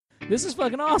This is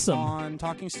fucking awesome. On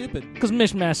Talking Stupid. Because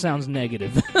Mishmash sounds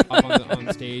negative. Up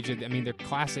on stage. I mean, they're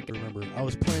classic. Remember, I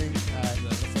was playing the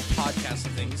full podcast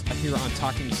of things here on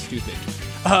Talking Stupid.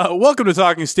 Welcome to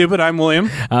Talking Stupid. I'm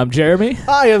William. I'm Jeremy.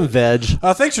 I am Veg.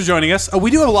 Thanks for joining us. We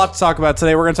do have a lot to talk about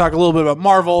today. We're going to talk a little bit about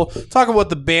Marvel, talk about what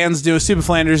the band's doing, Stupid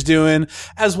Flanders doing,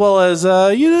 as well as,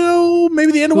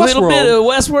 maybe the end of Westworld. A little bit of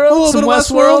Westworld. A little bit of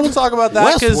Westworld. We'll talk about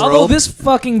that. Westworld. Although this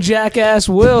fucking jackass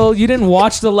Will, you didn't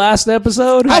watch the last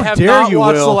episode? I have dare not you,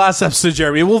 watched Will. the last episode,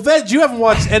 Jeremy. Well, Veg, you haven't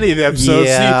watched any of the episodes.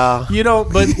 Yeah. So you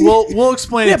don't, but we'll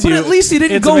explain Yeah, it to but you. at least you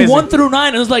didn't It's go amazing. 1 through 9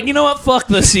 and was like, you know what? Fuck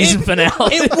the season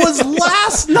finale. It was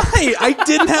last night. I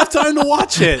didn't have time to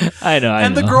watch it. I know.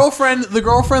 And the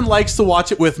girlfriend likes to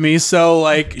watch it with me. So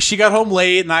like she got home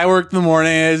late and I worked in the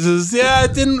morning.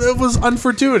 It was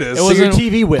unfortuitous. So your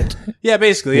TV wit. Yeah,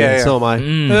 basically. Yeah. So am I.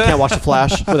 Can't watch The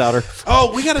Flash without her.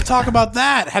 Oh, we got to talk about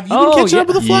that. Have you been catching up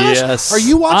with The Flash? Yes. Are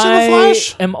you watching The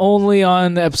Flash? I am only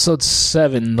on episode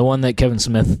 7, the one that Kevin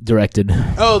Smith directed.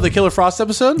 Oh, the Killer Frost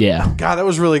episode? Yeah. God, that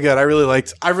was really good. I really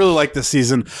liked this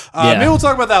season. Yeah. Maybe we'll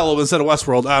talk about that a little bit instead of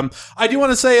Westworld. I do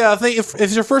want to say, if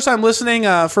it's your first time listening,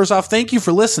 first off, thank you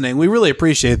for listening. We really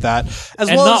appreciate that. As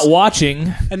And well not as,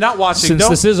 watching, and not watching. since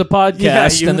this is a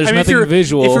podcast and there's if nothing you're,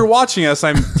 visual. If you're watching us,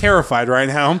 I'm terrified right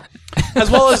now.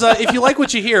 As well as if you like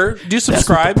what you hear, do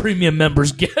subscribe. Premium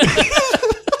members get.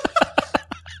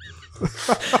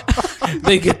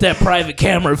 They get that private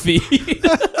camera feed.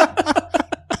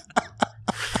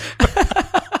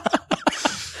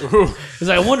 Because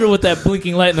I wonder what that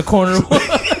blinking light in the corner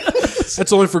was.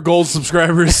 That's only for gold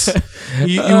subscribers.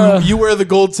 You wear the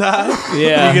gold tie.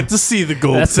 Yeah. You get to see the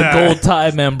gold That's the tie. gold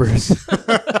tie members.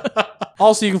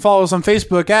 Also, you can follow us on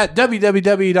Facebook at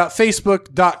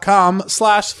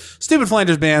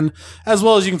www.facebook.com/StupidFlandersBand, as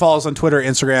well as you can follow us on Twitter,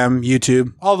 Instagram,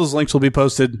 YouTube. All those links will be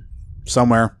posted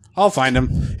somewhere. I'll find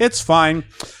them. It's fine.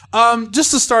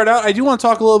 Just to start out, I do want to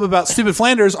talk a little bit about Stupid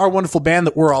Flanders, our wonderful band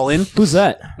that we're all in. Who's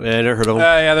that? I never heard of them.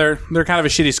 Yeah, they're kind of a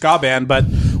shitty ska band, but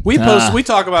we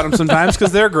talk about them sometimes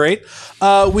because they're great.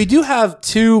 We do have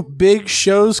 2 big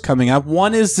shows coming up.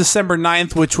 One is December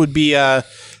 9th, which would be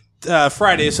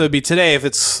Friday, so it'd be today if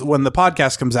it's when the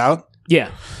podcast comes out.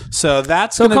 Yeah. So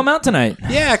that's So come out tonight.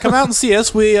 Yeah, come out and see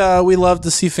us. We love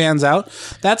to see fans out.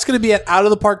 That's going to be at Out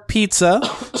of the Park Pizza.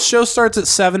 Show starts at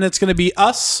 7. It's going to be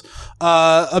us,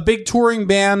 a big touring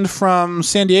band from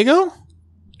San Diego.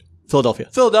 Philadelphia.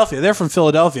 They're from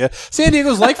Philadelphia. San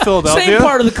Diego's like Philadelphia. Same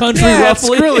part of the country, yeah,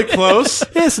 roughly. It's really close.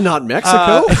 It's not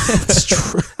Mexico. It's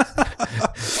true.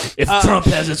 If Trump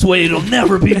has its way, it'll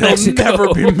never be Mexico.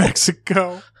 It'll never be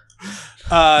Mexico.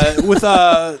 With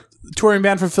a touring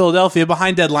band from Philadelphia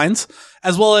behind Deadlines,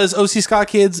 as well as OC Ska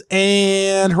Kids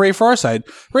and Hooray for Our Side.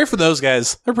 Hooray for those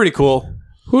guys. They're pretty cool.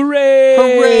 Hooray!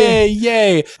 Hooray!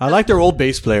 Yay! I like their old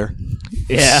bass player.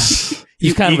 Yeah.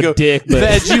 He's kind of a dick, but...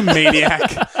 Veg, you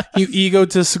maniac. You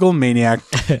egotistical maniac.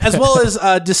 As well as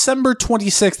December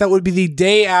 26th, that would be the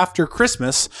day after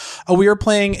Christmas, we are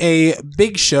playing a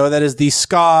big show that is the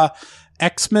Ska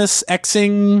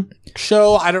Xing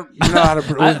show. I don't know how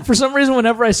to... For some reason,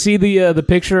 whenever I see the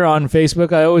picture on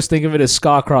Facebook, I always think of it as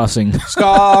Ska Crossing.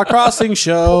 Ska Crossing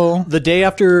show. The day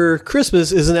after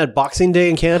Christmas, isn't that Boxing Day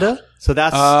in Canada? So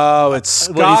that's... Oh, it's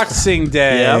Skoxing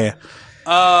Day. Yep.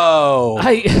 Oh.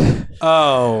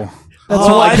 oh That's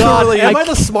my God. Am I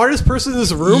the smartest person in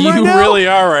this room right now? You really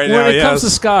are right now, When it comes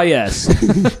to ska, yes.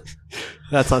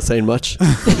 That's not saying much.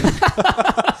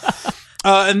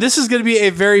 And this is going to be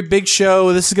a very big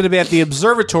show. This is going to be at the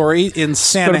Observatory in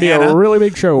Santa It's going to be Ana. a really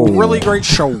big show. Really great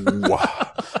show.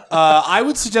 I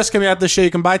would suggest coming out to the show.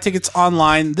 You can buy tickets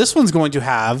online. This one's going to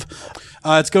have...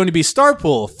 it's going to be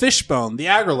Starpool, Fishbone, The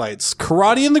Agrolites,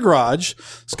 Karate in the Garage,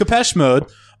 Skapesh Mode,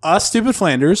 Us Stupid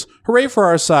Flanders, Hooray for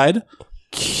Our Side,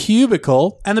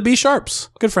 Cubicle, and the B Sharps.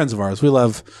 Good friends of ours. We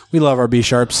love our B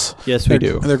Sharps. Yes, we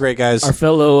do. They're great guys. Our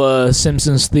fellow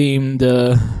Simpsons themed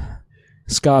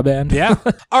ska band. Yeah.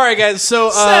 All right, guys.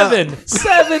 So Seven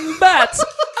bats.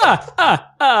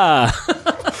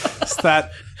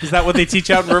 Is that what they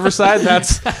teach out in Riverside?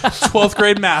 That's 12th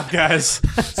grade math, guys.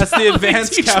 That's the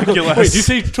advanced calculus. Wait, did you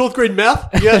say 12th grade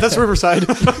math? Yeah, that's Riverside.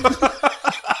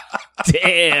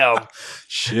 Damn.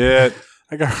 Shit.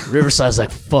 I got Riverside's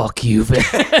like, fuck you,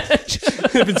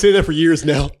 bitch. I've been saying that for years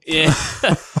now. Yeah.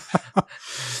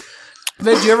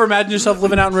 Did you ever imagine yourself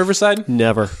living out in Riverside?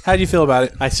 Never. How do you feel about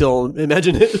it? I still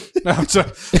imagine it. No, I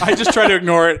just try to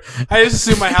ignore it. I just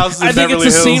assume my house is in I think Beverly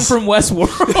it's a Hills. scene from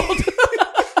Westworld.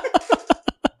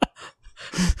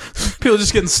 People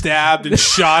just getting stabbed and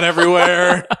shot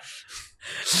everywhere.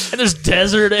 And there's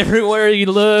desert everywhere you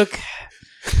look.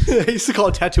 I used to call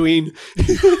it Tatooine.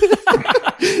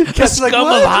 The scum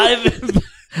of Hive.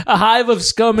 A hive of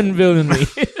scum and villainy.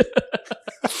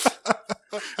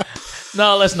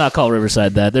 No, let's not call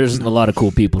Riverside that. There's a lot of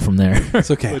cool people from there.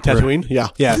 It's okay. Tatooine? Yeah.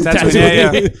 Yeah,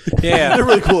 Tatooine. Yeah. They're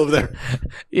really cool over there.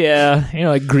 Yeah,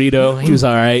 like Greedo. He was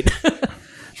all right.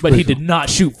 But he did not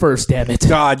shoot first, damn it.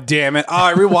 God damn it. Oh,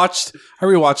 I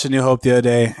rewatched A New Hope the other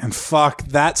day, and fuck,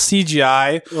 that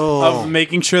CGI of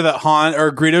making sure that Han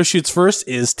or Greedo shoots first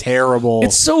is terrible.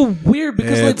 It's so weird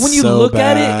because It's when you so look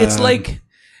at bad. it, it's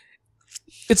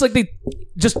like they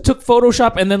just took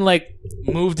Photoshop and then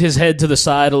moved his head to the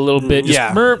side a little bit, just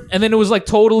Yeah. and then it was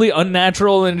totally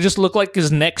unnatural, and it just looked like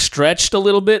his neck stretched a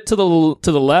little bit to the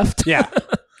left. Yeah.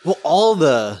 Well, all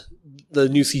the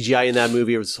new CGI in that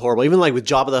movie was horrible. Even with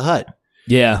Jabba the Hutt.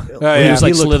 Yeah, Oh, he yeah. was He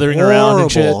looked slithering around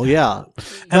and shit. horrible, Yeah.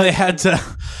 And they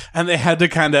had to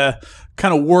kind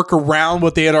of work around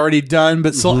what they had already done,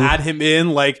 but still add him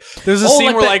in. There's a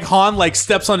scene where Han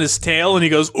steps on his tail and he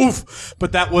goes oof,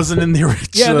 but that wasn't in the original.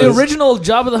 Yeah, the original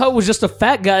Jabba the Hutt was just a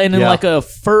fat guy and in a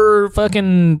fur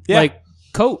fucking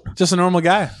coat. Just a normal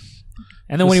guy.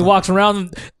 And then when he walks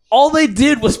around, all they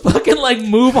did was fucking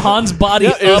move Han's body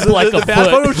up like a bad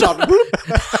foot. Photoshop.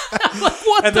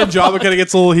 What And the then Jabba kind of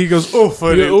gets a little. He goes oof,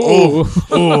 and ooh.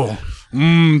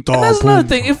 and That's another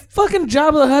thing. If fucking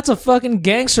Jabba the Hutt's a fucking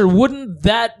gangster, wouldn't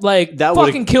that That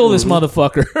fucking kill this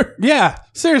motherfucker? Yeah,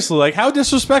 seriously, how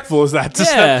disrespectful is that?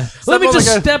 Yeah. Let me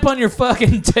just step on your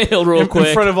fucking tail real quick.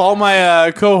 in front of all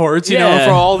my cohorts, you know, Yeah.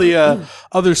 for all the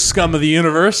other scum of the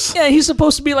universe. Yeah, he's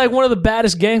supposed to be one of the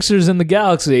baddest gangsters in the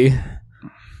galaxy.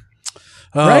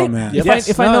 Oh Right? man!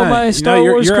 If I know my Star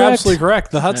Wars you're correct. absolutely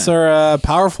correct. The Hutts are a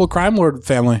powerful crime lord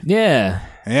family. Yeah.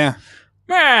 Yeah,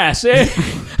 Ah, see?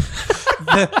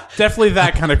 definitely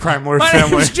that kind of crime lord My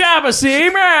family. name's Jabba, see?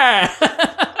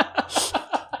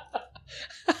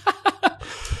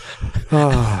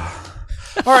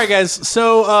 All right, guys.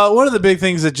 So one of the big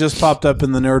things that just popped up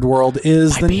in the nerd world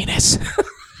is the Penis.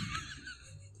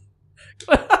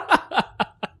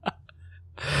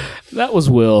 That was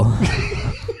Will.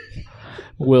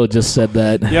 Will just said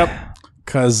that. Yep.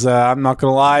 Because I'm not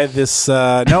gonna lie, this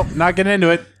nope, not getting into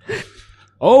it.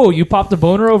 Oh, you popped a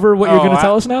boner over what you're going to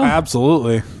tell us now?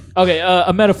 Absolutely. Okay,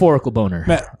 a metaphorical boner.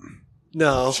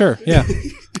 No. Sure. Yeah.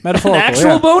 Metaphorical. An actual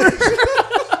yeah. boner?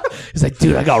 He's like,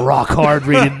 dude, I got rock hard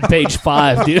reading page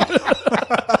 5, dude.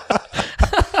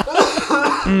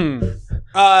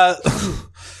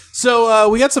 So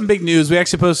we got some big news. We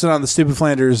actually posted on the Stupid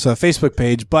Flanders Facebook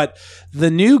page, but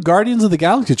the new Guardians of the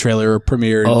Galaxy trailer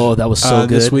premiered. Oh, that was so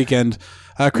this good. weekend.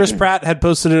 Chris Pratt had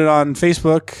posted it on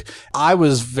Facebook. I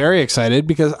was very excited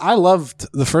because I loved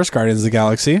the first Guardians of the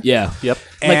Galaxy. Yeah. Yep.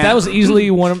 That was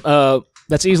easily one of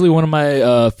that's easily one of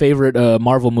my favorite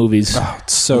Marvel movies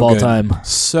It's so of all good. time.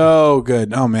 So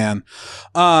good. Oh man.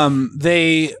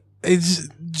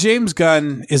 James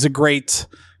Gunn is a great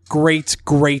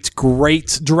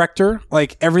director.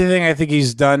 Everything I think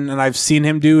he's done and I've seen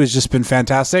him do has just been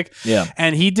fantastic. Yeah.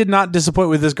 And he did not disappoint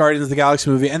with this Guardians of the Galaxy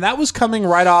movie. And that was coming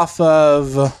right off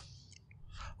of,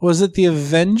 was it the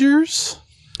Avengers?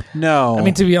 No. I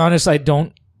mean, to be honest, I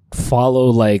don't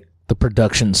follow the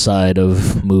production side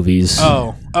of movies.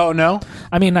 oh no.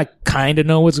 I mean, I kind of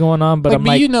know what's going on, but I'm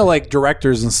But you know,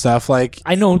 directors and stuff. I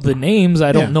know the names.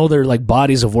 I don't know their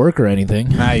bodies of work or anything.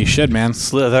 Nah, you should, man.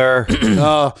 Slither.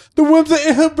 The worms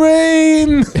in her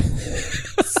brain.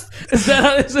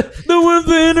 Is it the one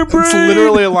in her brain? It's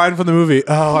literally a line from the movie.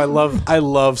 Oh, I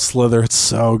love Slither. It's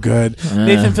so good.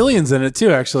 Nathan Fillion's in it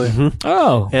too, actually.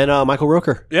 Oh. And Michael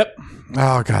Rooker. Yep.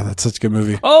 Oh god, that's such a good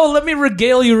movie. Oh, let me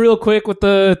regale you real quick with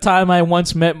the time I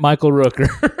once met Michael Rooker.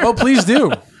 Oh, please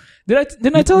do.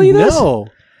 Didn't I tell you this? No.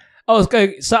 Oh,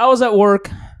 okay. So I was at work,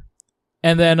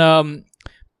 and then I'm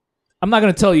not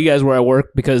going to tell you guys where I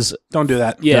work because Don't do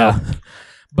that. yeah,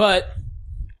 but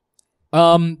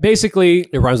basically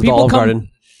It rhymes with people Olive come- Garden.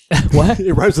 What?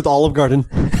 It rhymes with Olive Garden.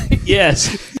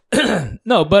 Yes.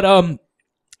 No, but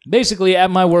basically at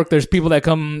my work, there's people that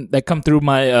come through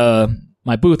my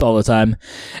my booth all the time,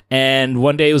 and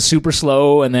one day it was super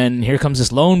slow, and then here comes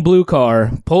this lone blue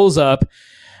car, pulls up,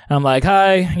 and I'm like,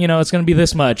 hi, it's gonna be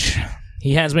this much.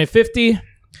 He hands me 50.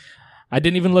 I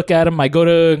didn't even look at him. I go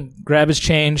to grab his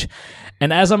change,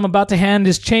 and as I'm about to hand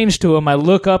his change to him, I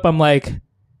look up, I'm like,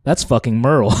 that's fucking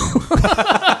Merle.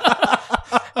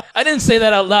 I didn't say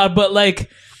that out loud, but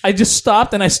I just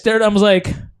stopped and I stared. I was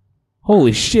like,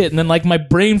 holy shit. And then my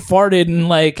brain farted and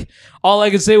all I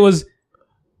could say was,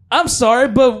 I'm sorry,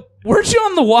 but weren't you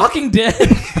on The Walking Dead?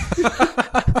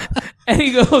 And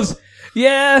he goes,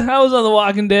 yeah, I was on The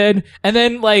Walking Dead. And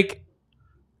then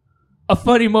a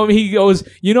funny moment, he goes,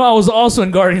 I was also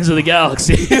in Guardians of the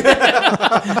Galaxy.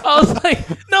 I was like,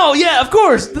 no, yeah, of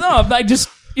course. No, I just,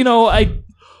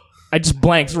 just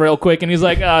blanked real quick, and he's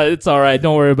like, it's all right,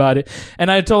 don't worry about it. And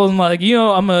I told him, like,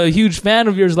 I'm a huge fan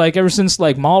of yours, like, ever since,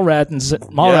 like,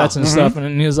 Mallrats and stuff.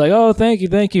 And he was like, oh, thank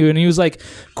you. And he was like,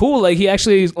 cool. Like, he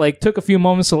actually, like, took a few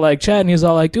moments to, like, chat, and he was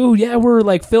all like, dude, yeah, we're,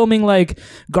 like, filming, like,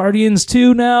 Guardians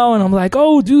 2 now. And I'm like,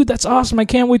 oh, dude, that's awesome. I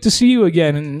can't wait to see you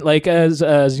again. And, like, as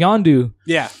Yondu.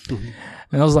 Yeah.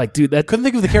 And I was like, dude, that Couldn't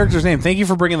think of the character's name. Thank you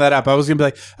for bringing that up. I was going to be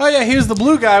like, oh, yeah, here's the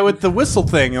blue guy with the whistle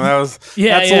thing. And that's a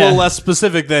little less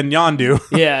specific than Yondu.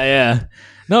 yeah.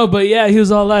 No, but yeah, he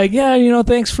was all like, yeah,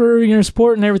 thanks for your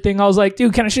support and everything. I was like,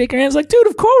 dude, can I shake your hand? He's like, dude,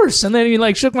 of course. And then he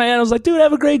like shook my hand. I was like, dude,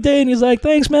 have a great day. And he's like,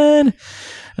 thanks, man.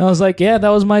 And I was like, yeah, that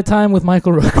was my time with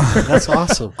Michael Rooker. That's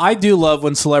awesome. I do love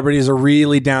when celebrities are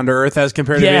really down to earth as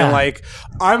compared to being like,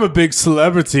 I'm a big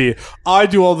celebrity. I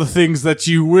do all the things that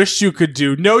you wish you could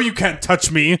do. No, you can't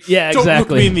touch me. Yeah, Don't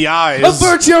exactly. look me in the eyes.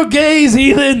 Avert your gaze,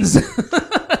 heathens.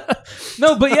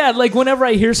 No, but yeah, like whenever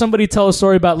I hear somebody tell a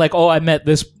story about like, oh, I met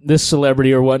this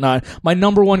celebrity or whatnot, my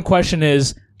number one question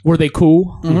is, were they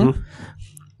cool? Mm-hmm.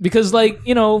 Because like,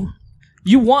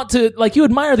 you want to, like, you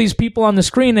admire these people on the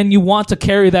screen and you want to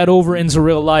carry that over into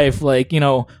real life. Like,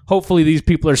 hopefully these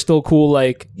people are still cool,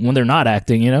 like, when they're not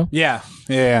acting, Yeah.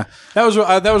 That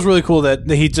was really cool that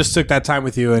he just took that time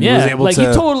with you and was able like, to.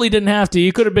 he totally didn't have to.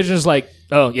 He could have been just like,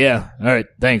 oh, yeah, all right,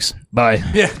 thanks, bye.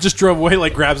 Yeah, just drove away,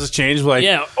 like, grabs his change. Like,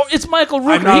 Yeah, it's Michael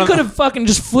Rooker. He could have fucking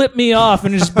just flipped me off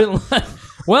and just been like,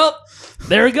 well,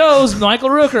 there he goes, Michael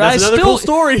Rooker. That's another cool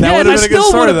story. That would've I been a good still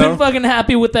story, would have though. been fucking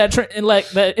happy with that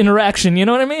that interaction. You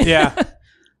know what I mean? Yeah.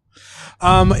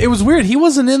 It was weird. He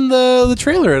wasn't in the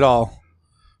trailer at all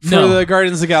for No. the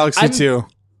Guardians of the Galaxy 2.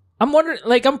 I'm wondering,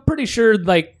 like, I'm pretty sure,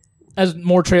 like, as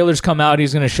more trailers come out,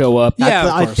 he's going to show up. Yeah,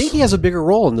 of I course. think he has a bigger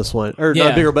role in this one, or Yeah.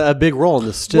 not bigger, but a big role in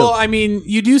this too. Well, I mean,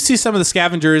 you do see some of the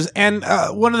scavengers, and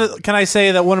can I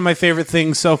say that one of my favorite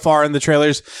things so far in the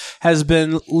trailers has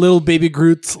been little baby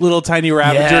Groot's little tiny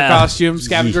Ravager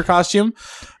scavenger costume.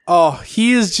 Oh,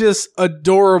 he is just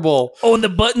adorable. Oh, and the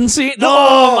button seat?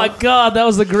 Oh, my God, that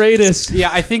was the greatest. Yeah,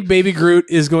 I think baby Groot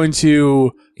is going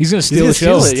to He's going to steal the gonna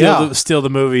show. steal it. steal the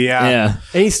movie. Yeah.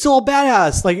 and he's still a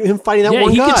badass, like him fighting that Yeah,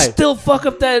 one he guy. can still fuck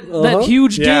up that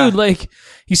huge Yeah. dude. Like,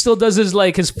 he still does his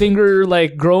finger,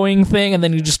 like, growing thing, and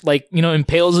then he just, like,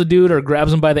 impales a dude or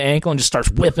grabs him by the ankle and just starts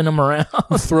whipping him around.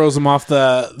 throws him off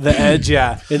the edge.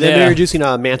 Yeah. and then Yeah. they're introducing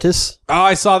Mantis. Oh,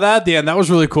 I saw that at the end. That was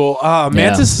really cool.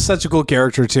 Mantis is such a cool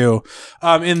character too.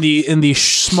 In the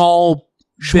small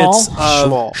bits of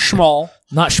schmall,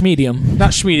 Not schmedium.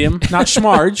 not schmedium, not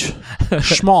schmarge,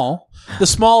 schmall. The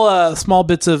small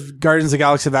bits of Guardians of the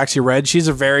Galaxy I've actually read. She's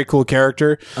a very cool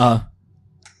character.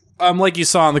 Like you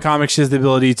saw in the comics, she has the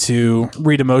ability to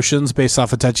read emotions based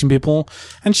off of touching people,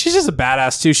 and she's just a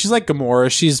badass too. She's like Gamora.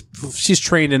 She's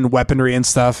trained in weaponry and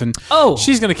stuff, and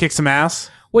she's gonna kick some ass.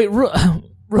 Wait,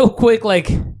 real quick,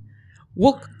 like,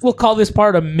 we'll call this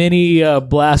part a mini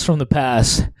blast from the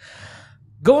past.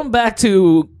 Going back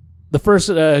to the first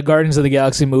Guardians of the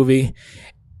Galaxy movie,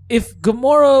 if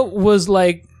Gamora was,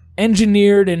 like,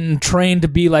 engineered and trained to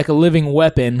be, like, a living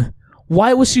weapon,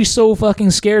 why was she so fucking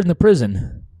scared in the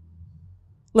prison?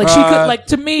 Like, she could, like,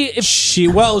 to me, if She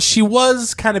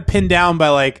was kind of pinned down by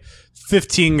like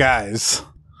 15 guys.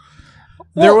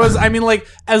 There was, I mean, like,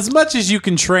 as much as you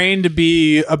can train to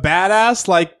be a badass,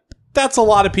 like, that's a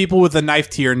lot of people with a knife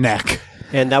to your neck.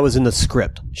 And that was in the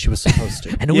script. She was supposed to.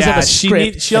 and it was Yeah, in a she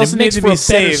script, she and also it makes needed to for be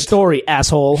a better saved. story,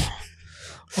 asshole.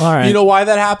 All right. You know why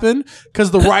that happened?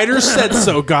 Because the writers said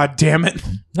so, god damn it.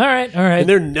 All right. And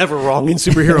they're never wrong in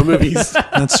superhero movies.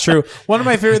 That's true. One of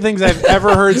my favorite things I've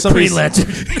ever heard somebody Green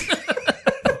Lantern.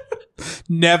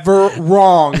 Never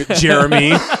wrong,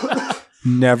 Jeremy.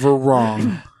 Never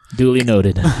wrong. Duly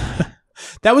noted.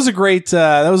 That was a great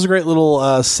little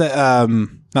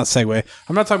not segue.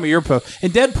 I'm not talking about your post.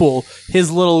 In Deadpool,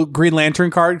 his little Green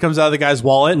Lantern card comes out of the guy's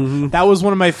wallet. Mm-hmm. That was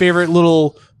one of my favorite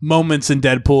little moments in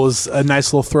Deadpool. Is a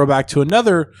nice little throwback to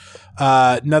another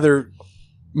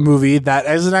movie that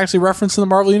isn't actually referenced in the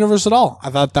Marvel Universe at all. I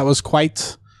thought that was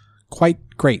quite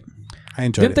great. I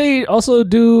enjoyed Didn't they also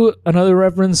do another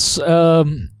reference?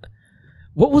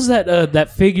 What was that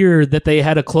figure that they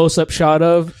had a close-up shot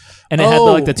of? And it had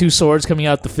like the two swords coming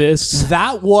out the fists.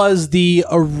 That was the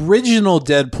original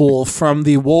Deadpool from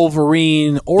the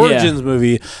Wolverine Origins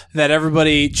movie that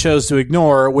everybody chose to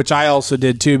ignore, which I also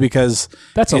did too because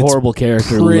That's a horrible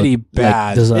character. pretty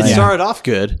bad. design. It started off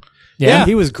good. Yeah.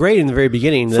 He was great in the very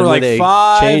beginning. for then like when they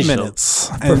 5 changed him. minutes,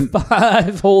 for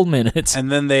 5 whole minutes.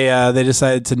 and then they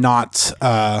decided to not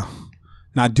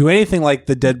do anything like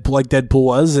Deadpool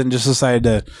was, and just decided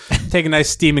to take a nice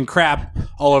steaming crap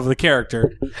all over the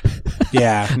character.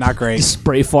 Yeah, not great.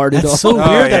 Spray farted That's off. so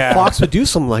weird yeah. that Fox would do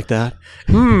something like that.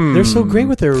 They're so great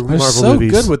with their They're Marvel so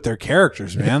movies. good with their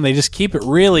characters, man. They just keep it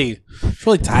really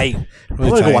tight. I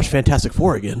Really want to tight. go watch Fantastic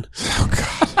Four again.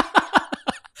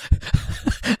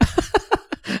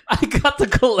 I got the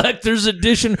collector's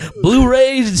edition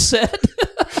Blu-ray set.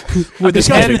 with This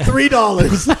cost me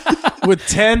 $3. with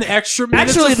 10 extra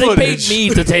minutes Actually, of they paid footage. me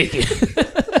to take it.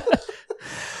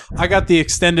 I got the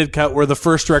extended cut where the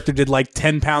first director did like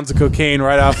 10 pounds of cocaine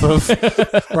right off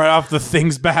the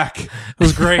thing's back. It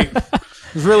was great.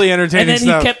 It was really entertaining And then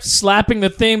stuff. he kept slapping the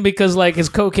thing because like his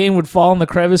cocaine would fall in the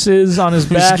crevices on his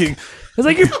back. getting- It's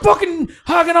like, you're fucking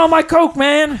hogging all my coke,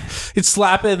 man. He'd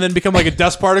slap it and then become like a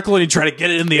dust particle, and he'd try to get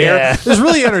it in the air. Yeah. It was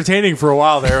really entertaining for a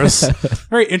while there. It was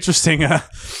very interesting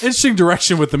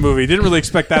direction with the movie. Didn't really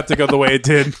expect that to go the way it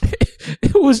did.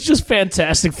 It was just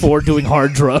Fantastic Four doing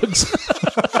hard drugs.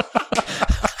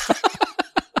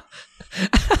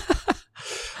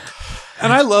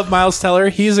 And I love Miles Teller.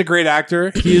 He's a great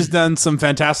actor. He's done some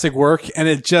fantastic work, and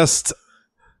I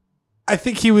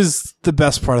think he was the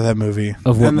best part of that movie.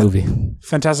 Of what And movie?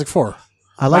 Fantastic Four.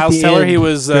 I like Miles the Teller, end he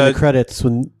was, during the credits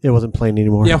when it wasn't playing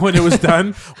anymore. Yeah, when it was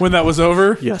done, when that was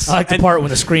over. Yes. I like the part when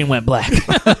the screen went black.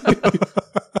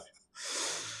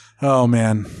 Oh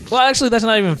man. Well, actually, that's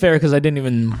not even fair because I didn't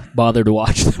even bother to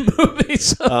watch the movie.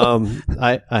 So.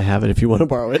 I have it if you want to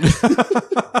borrow it.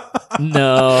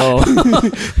 No.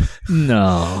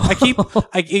 No.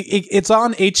 It's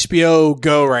on HBO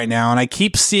Go right now, and I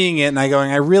keep seeing it, and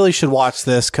I really should watch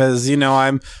this because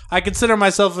I consider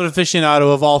myself an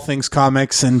aficionado of all things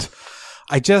comics, and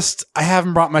I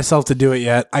haven't brought myself to do it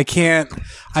yet. I can't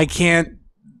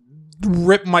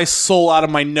rip my soul out of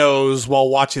my nose while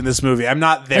watching this movie. I'm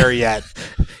not there yet.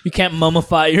 You can't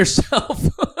mummify yourself.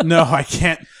 No, I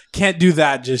can't do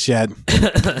that just yet.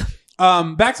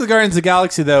 Back to the Guardians of the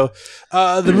Galaxy, though.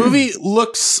 The movie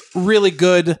looks really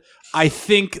good. I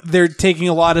think they're taking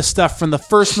a lot of stuff from the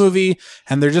first movie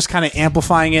and they're just kind of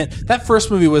amplifying it. That first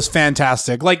movie was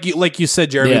fantastic. Like you said,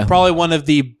 Jeremy, Yeah. probably one of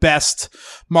the best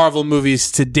Marvel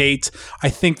movies to date. I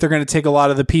think they're going to take a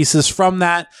lot of the pieces from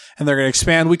that and they're going to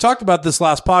expand. We talked about this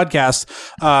last podcast.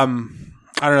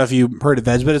 I don't know if you heard it,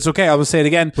 Veg, but it's okay. I'll just say it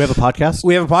again. We have a podcast?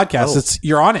 We have a podcast.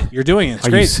 You're on it. You're doing it. It's Are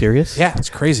great. you serious? Yeah, it's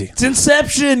crazy. It's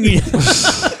Inception.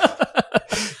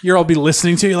 You're all be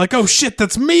listening to. You're like, oh shit,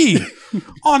 that's me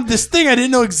on this thing I didn't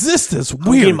know existed. It's I'm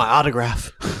getting weird. my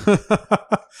autograph.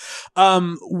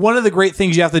 One of the great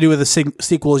things you have to do with a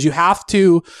sequel is you have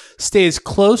to stay as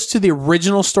close to the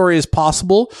original story as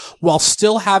possible while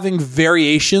still having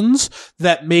variations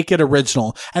that make it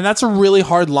original. And that's a really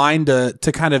hard line to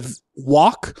kind of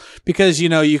walk because,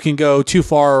 you can go too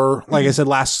far. Like I said,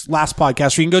 last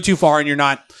podcast, where you can go too far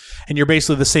and you're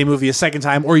basically the same movie a second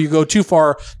time, or you go too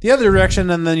far the other direction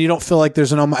and then you don't feel like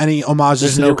there's any homages.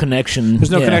 There's to no the- connection.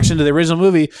 There's no Yeah. connection to the original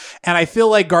movie. And I feel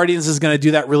like Guardians is going to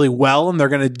do that really well. And they're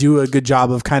going to do a good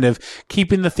job of kind of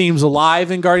keeping the themes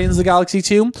alive in Guardians of the Galaxy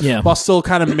 2 Yeah. while still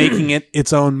kind of making it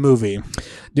its own movie.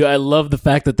 Dude, I love the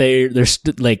fact that they're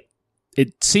like.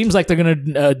 It seems like they're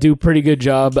gonna do a pretty good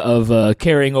job of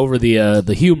carrying over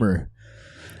the humor.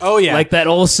 Oh, yeah. Like that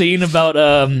old scene about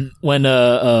when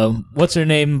what's her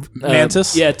name,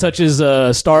 Mantis? touches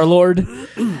Star-Lord,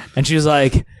 and she's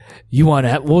like, "You want to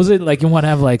have, what was it like? You want to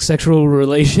have like sexual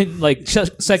relation, like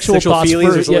sexual thoughts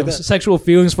feelings or for something like that? sexual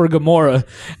feelings for Gamora,"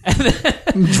 and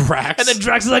then Drax. and then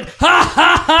Drax is like, "Ha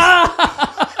ha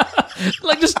ha!"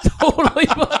 Like just totally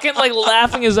fucking like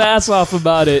laughing his ass off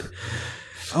about it.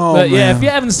 oh, But yeah, man. if you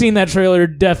haven't seen that trailer,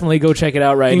 definitely go check it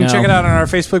out right You now. can check it out on our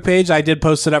Facebook page. I did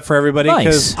post it up for everybody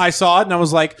because Nice. I saw it and I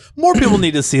was like, more people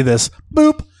need to see this.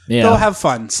 Boop. Yeah. Go have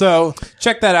fun. So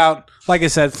check that out. Like I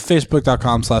said,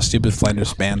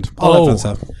 facebook.com/stupidflindersband. All Oh. that fun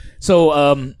stuff. So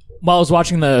while I was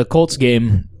watching the Colts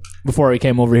game before I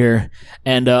came over here,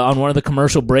 and on one of the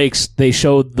commercial breaks, they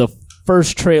showed the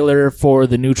first trailer for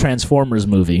the new Transformers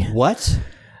movie. What?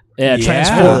 Yeah, Yeah,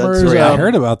 Transformers. that's right. I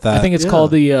heard about that. I think it's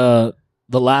called the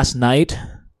Last Night.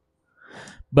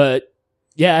 But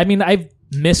yeah, I mean, I've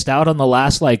missed out on the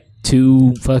last like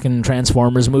 2 fucking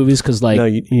Transformers movies because like No,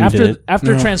 you after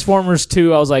didn't. Transformers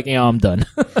 2, I was like, I'm done.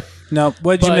 No,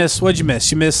 what'd you But- miss? What'd you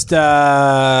miss? You missed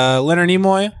Leonard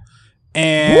Nimoy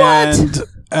and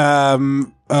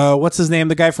what's his name?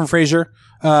 The guy from Frasier,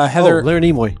 Heather. Larry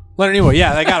Nimoy. Leonard Nimoy.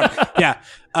 Yeah, I got him. Yeah,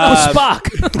 Spock.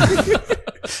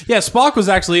 yeah. Spock was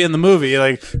actually in the movie.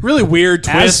 Like really weird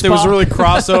twist. It was Spock. really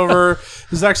crossover.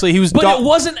 It was actually he was. But it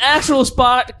wasn't actual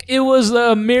Spock. It was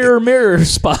the mirror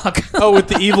Spock. Oh, with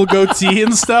the evil goatee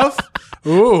and stuff.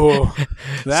 Ooh,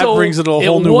 that So brings it to a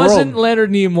whole it new wasn't world.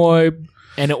 Leonard Nimoy,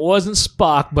 And it wasn't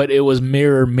Spock, but it was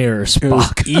Mirror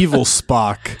Spock. Evil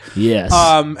Spock. Yes.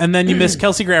 And then you missed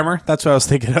Kelsey Grammer. That's what I was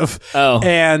thinking of. Oh.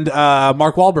 And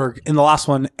Mark Wahlberg in the last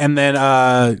one. And then,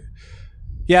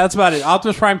 yeah, that's about it.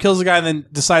 Optimus Prime kills the guy and then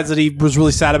decides that he was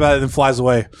really sad about it and then flies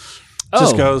away.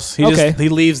 Just goes. He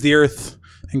leaves the Earth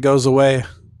and goes away.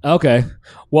 Okay.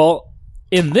 Well,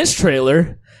 in this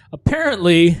trailer,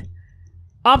 apparently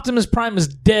Optimus Prime is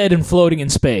dead and floating in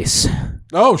space.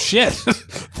 Oh shit.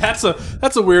 That's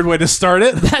a weird way to start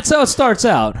it. That's how it starts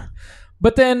out.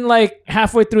 But then, like,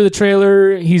 halfway through the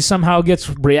trailer, he somehow gets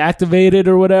reactivated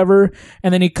or whatever,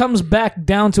 and then he comes back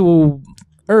down to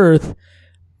Earth,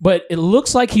 but it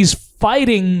looks like he's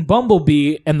fighting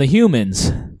Bumblebee and the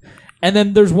humans. And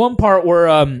then there's one part where,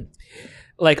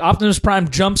 like, Optimus Prime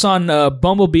jumps on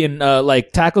Bumblebee and,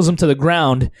 like, tackles him to the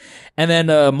ground, and then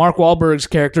Mark Wahlberg's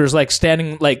character is, like,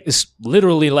 standing, like, is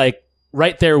literally, like,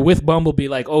 right there with Bumblebee,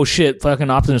 like, oh shit, fucking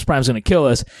Optimus Prime's gonna kill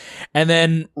us. And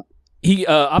then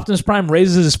Optimus Prime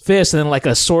raises his fist, and then like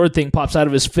a sword thing pops out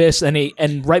of his fist,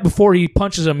 and right before he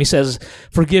punches him, he says,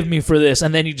 "Forgive me for this,"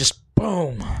 and then he just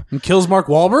boom And kills Mark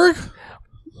Wahlberg?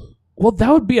 Well, that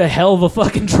would be a hell of a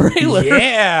fucking trailer.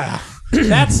 Yeah.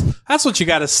 That's what you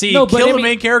got to see. No, but Kill I the mean-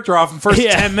 main character off in the first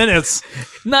 10 minutes.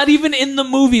 Not even in the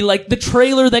movie, like the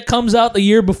trailer that comes out the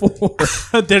year before.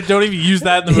 They don't even use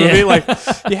that in the movie. Yeah. Like,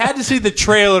 you had to see the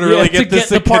trailer to really to get this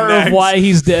the to part connect. of why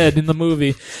he's dead in the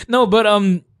movie. No, but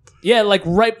yeah,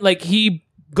 like he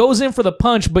goes in for the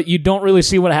punch, but you don't really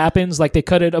see what happens. Like they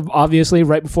cut it obviously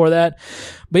right before that.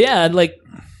 But yeah, like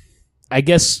I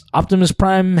guess Optimus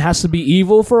Prime has to be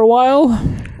evil for a while.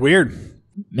 Weird.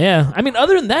 Yeah, I mean,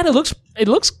 other than that, it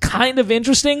looks kind of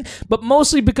interesting, but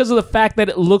mostly because of the fact that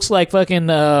it looks like fucking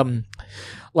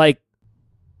like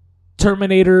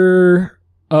Terminator,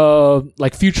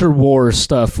 like Future War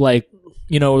stuff, like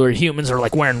where humans are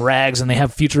like wearing rags and they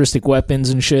have futuristic weapons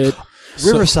and shit.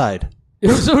 Riverside.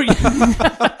 Riverside.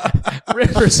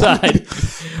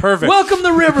 Perfect. Welcome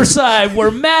to Riverside,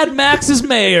 where Mad Max is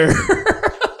mayor.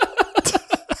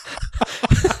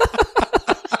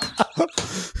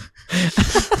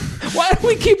 Why do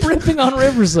we keep ripping on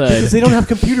Riverside? Because they don't have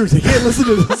computers. They can't listen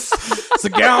to this. It's a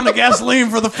gallon of gasoline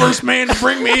for the first man to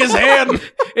bring me his hand.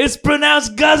 It's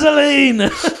pronounced gasoline.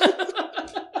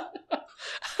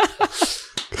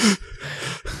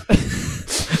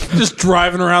 Just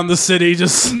driving around the city,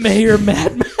 just... Mayor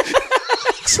Mad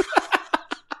Max.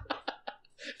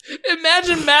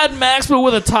 Imagine Mad Max, but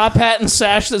with a top hat and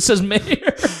sash that says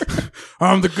mayor.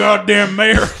 I'm the goddamn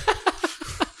mayor.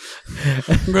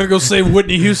 I'm going to go save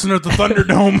Whitney Houston at the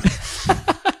Thunderdome.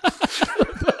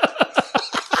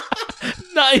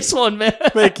 Nice one, man.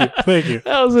 Thank you.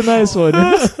 That was a nice one.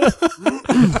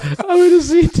 I'm going to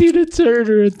see Tina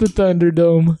Turner at the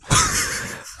Thunderdome.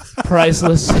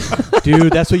 Priceless.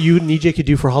 Dude, that's what you and EJ could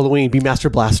do for Halloween. Be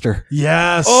Master Blaster.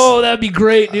 Yes. Oh, that'd be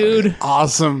great, dude.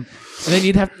 Awesome. And then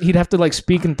he'd have to like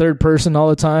speak in third person all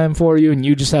the time for you, and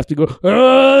you just have to go. So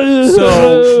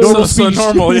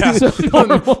normal, yeah. So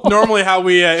normal. Normally, how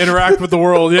we interact with the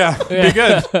world, yeah. Be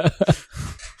good.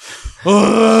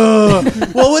 Well,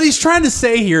 what he's trying to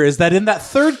say here is that in that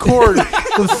third chord,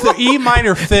 the E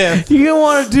minor fifth. You don't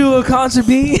want to do a concert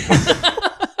B?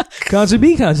 Concert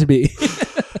B.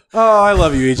 Oh, I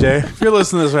love you, EJ. If you're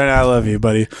listening to this right now, I love you,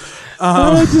 buddy.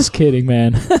 Just kidding,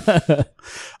 man.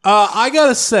 I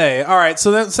gotta say, all right.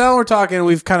 So now we're talking.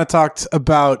 We've kind of talked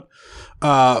about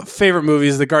favorite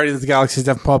movies. The Guardians of the Galaxy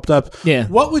have popped up. Yeah.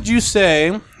 What would you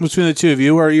say between the two of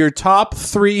you are your top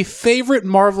 3 favorite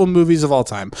Marvel movies of all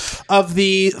time? Of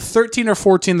the 13 or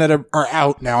 14 that are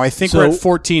out now, I think we're at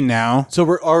 14 now.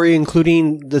 So are we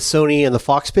including the Sony and the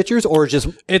Fox pictures, or just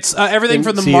It's everything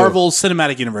from the MCU? Marvel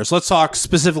Cinematic Universe. Let's talk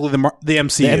specifically the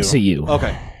MCU. MCU.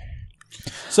 okay?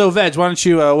 So, Veg, why don't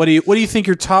you? What do you think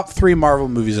your top 3 Marvel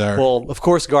movies are? Well, of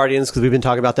course, Guardians, because we've been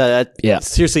talking about that. Yeah.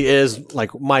 Seriously is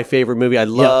like my favorite movie. I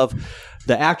love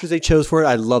the actors they chose for it.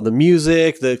 I love the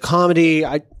music, the comedy.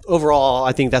 Overall,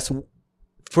 I think that's,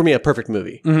 for me, a perfect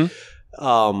movie.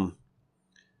 Mm-hmm.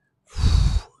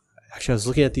 Actually, I was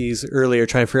looking at these earlier,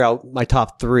 trying to figure out my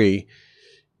top 3.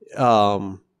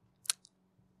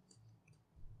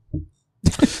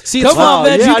 See, Come on,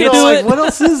 Veg, you I can know, do like, it. what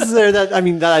else is there that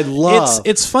I love?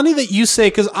 It's funny that you say,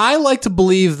 because I like to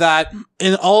believe that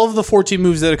in all of the 14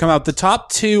 movies that have come out, the top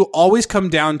 2 always come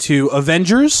down to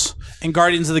Avengers and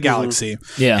Guardians of the Galaxy.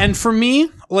 Yeah. And for me,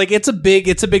 like it's a big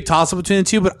toss up between the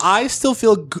two, but I still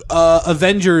feel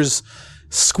Avengers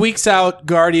squeaks out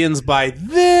Guardians by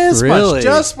this Really? much,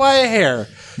 just by a hair.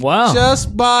 Wow.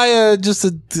 just by a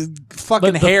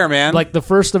fucking hair, man. Like the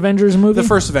first Avengers movie? The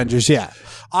first Avengers, yeah.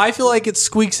 I feel like it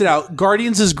squeaks it out.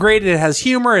 Guardians is great. It has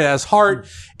humor. It has heart.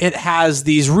 It has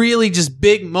these really just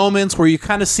big moments where you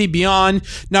kind of see beyond.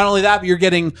 Not only that, but you're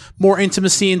getting more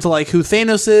intimacy into like who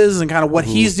Thanos is and kind of what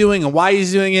he's doing and why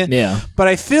he's doing it. Yeah. But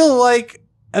I feel like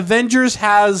Avengers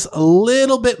has a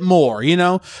little bit more, you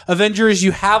know? Avengers,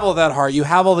 you have all that heart. You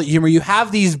have all that humor. You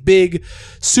have these big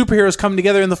superheroes come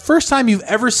together. And the first time you've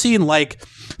ever seen like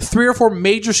 3 or 4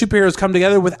 major superheroes come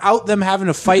together without them having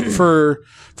to fight for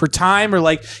time, or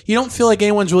like you don't feel like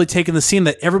anyone's really taking the scene,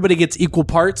 that everybody gets equal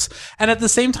parts. And at the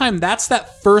same time, that's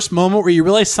that first moment where you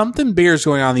realize something bigger is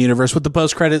going on in the universe with the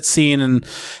post-credits scene and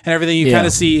everything. You kind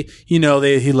of see, you know,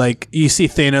 you see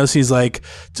Thanos, he's like,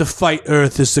 to fight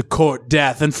Earth is to court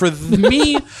death. And for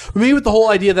me with the whole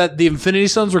idea that the Infinity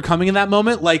Stones were coming in that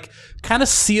moment, like kind of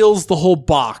seals the whole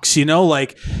box, you know,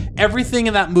 like everything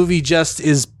in that movie just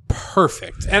is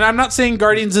perfect. And I'm not saying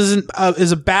Guardians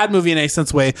is a bad movie in any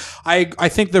sense way. I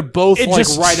think they're both It like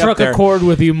just right struck up there. a chord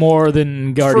with you more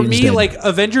than Guardians For me, did. like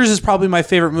Avengers is probably my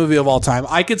favorite movie of all time.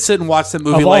 I could sit and watch that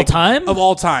movie Of all like time? Of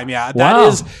all time, yeah.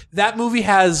 Wow. That movie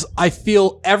has, I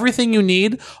feel, everything you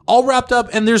need all wrapped up,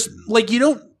 and there's like, you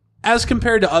don't, as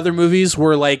compared to other movies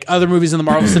where like other movies in the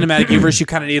Marvel Cinematic Universe, you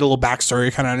kind of need a little backstory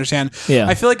to kind of understand. Yeah.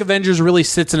 I feel like Avengers really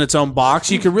sits in its own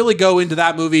box. You can really go into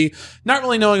that movie not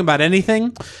really knowing about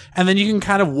anything, and then you can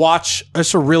kind of watch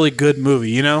just a really good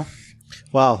movie, you know?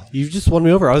 Wow, you just won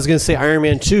me over. I was going to say Iron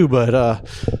Man 2, but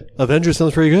Avengers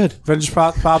sounds pretty good. Avengers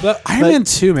popped up. Iron Man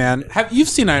 2, man. You've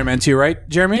seen Iron Man 2, right,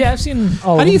 Jeremy? yeah, I've seen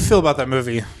all How of do you them. feel about that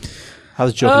movie? I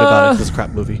was joking about it. This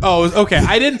crap movie. Oh, okay.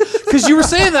 I didn't, because you were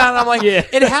saying that, and I'm like, Yeah.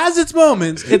 it has its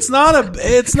moments. It's not.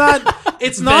 Avengers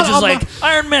on like,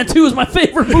 my- Iron Man 2 is my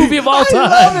favorite movie of all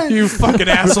time. you fucking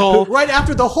asshole. Right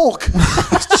after the Hulk.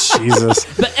 Jesus.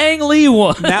 The Ang Lee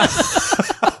one.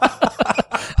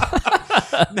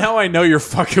 Now I know you're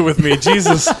fucking with me.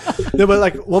 Jesus. No, but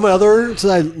like one of my others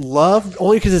that I love,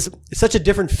 only because it's such a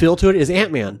different feel to it, is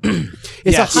Ant-Man.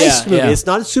 It's Yes. a heist movie. Yeah. It's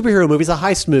not a superhero movie. It's a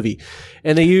heist movie.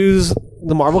 And they use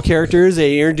the Marvel characters.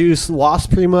 They introduce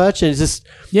Wasp pretty much. And it's just...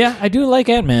 Yeah, I do like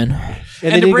Ant-Man.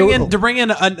 And then to you bring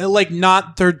in a, like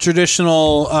not their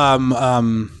traditional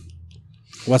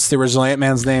what's the original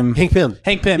Ant-Man's name? Hank Pym.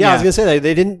 Hank Pym. Yeah, Yeah, I was going to say that.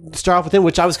 They didn't start off with him,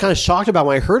 which I was kind of shocked about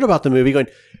when I heard about the movie, going,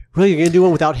 really, you're going to do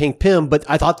one without Hank Pym? But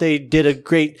I thought they did a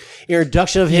great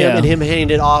introduction of him Yeah. and him handing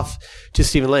it off to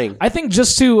Stephen Lang. I think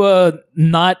just to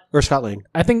not... Or Scott Lang.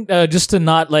 I think just to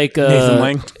not like... Nathan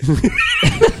Lane.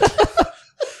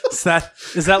 Is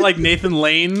that like Nathan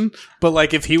Lane? But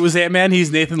like if he was Ant-Man,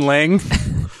 he's Nathan Lang.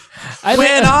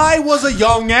 When I was a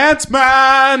young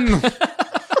Ant-Man.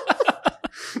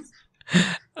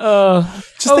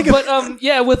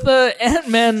 Yeah, with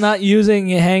Ant-Man not using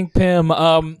Hank Pym,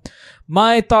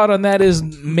 my thought on that is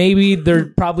maybe they're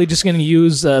probably just going to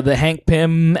use the Hank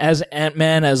Pym as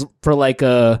Ant-Man as for like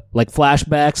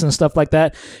flashbacks and stuff like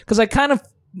that. Because I kind of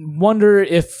wonder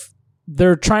if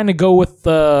they're trying to go with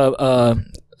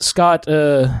Scott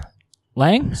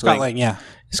Lang. Scott Lang, yeah.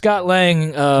 Scott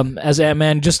Lang as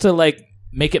Ant-Man, just to like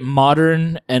make it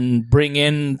modern and bring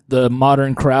in the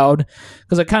modern crowd.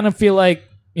 Because I kind of feel like,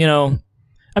 you know,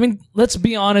 I mean, let's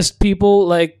be honest, people,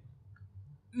 like,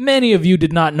 many of you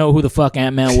did not know who the fuck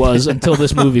Ant-Man was until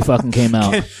this movie fucking came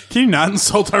out. Can you not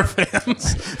insult our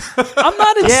fans? I'm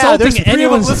not Yeah, there's insulting 3 of them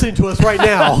anyone. listening to us right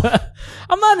now.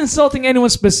 I'm not insulting anyone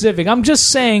specific. I'm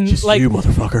just saying, like, you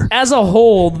motherfucker. as a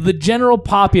whole, the general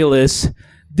populace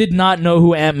did not know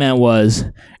who Ant-Man was.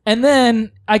 And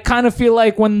then I kind of feel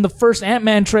like when the first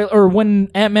Ant-Man trailer, or when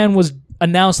Ant-Man was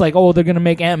announced, like, oh, they're going to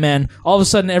make Ant-Man, all of a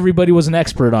sudden everybody was an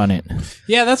expert on it.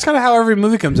 Yeah, that's kind of how every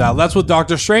movie comes out. That's with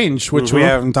Doctor Strange, which we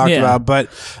haven't talked Yeah. about. But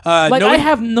Like, I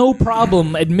have no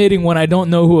problem admitting when I don't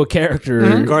know who a character...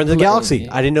 Guardians of the Galaxy.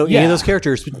 I didn't know any Yeah. of those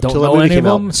characters Don't until the know movie any of came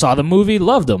out. them, saw the movie,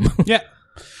 loved them. yeah.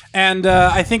 And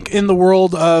I think in the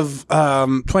world of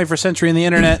 21st century and the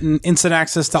internet and instant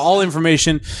access to all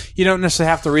information, you don't necessarily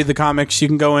have to read the comics. You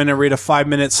can go in and read a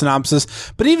 5-minute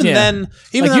synopsis. But even then, like,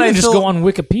 then you I can just feel, go on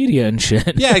Wikipedia and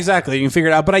shit. Yeah, exactly. You can figure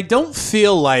it out. But I don't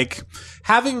feel like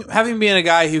having been a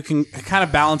guy who can kind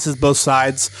of balances both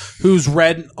sides, who's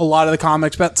read a lot of the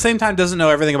comics, but at the same time doesn't know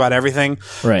everything about everything.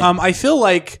 Right. I feel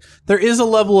like there is a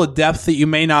level of depth that you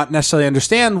may not necessarily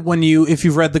understand if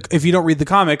you don't read the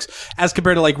comics as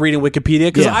compared to like reading Wikipedia.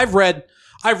 Because Yeah. I've read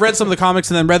some of the comics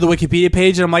and then read the Wikipedia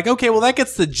page, and I'm like, okay, well that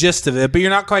gets the gist of it, but you're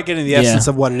not quite getting the essence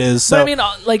of what it is. So But I mean,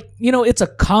 like, you know, it's a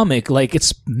comic. Like,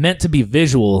 it's meant to be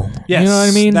visual. Yes, you know what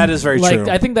I mean? that is very like, true.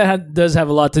 I think that does have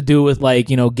a lot to do with, like,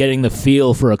 you know, getting the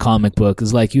feel for a comic book.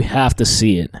 Is like, you have to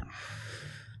see it.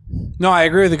 No, I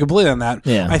agree with you completely on that.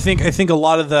 Yeah. I think a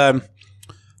lot of the,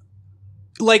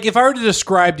 like, if I were to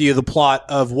describe to you the plot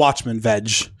of Watchmen, Veg,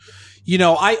 you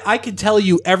know, I could tell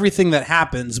you everything that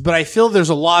happens, but I feel there's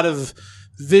a lot of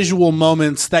visual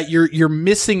moments that you're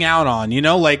missing out on, you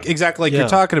know, like exactly like you're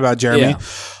talking about, Jeremy.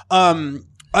 Yeah.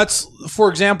 That's, for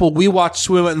example, we went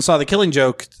and saw The Killing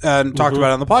Joke and talked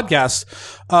about it on the podcast.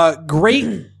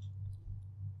 Great.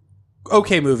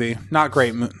 Okay movie. Not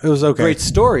great. It was okay. Great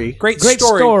story. Great Story.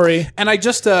 story. And I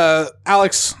just,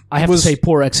 Alex I have to say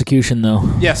poor execution, though.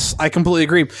 Yes, I completely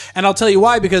agree. And I'll tell you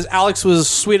why, because Alex was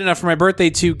sweet enough for my birthday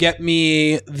to get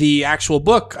me the actual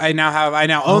book. I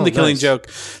now own The Killing Joke.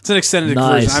 It's an extended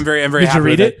version. I'm very Did happy you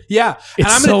read with it? Yeah.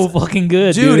 It's so fucking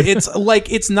good, dude. It's like,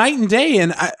 it's night and day.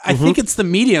 And I think it's the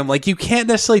medium. Like, you can't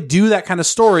necessarily do that kind of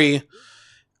story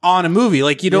on a movie.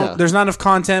 Like, you don't, there's not enough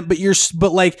content,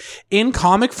 but like in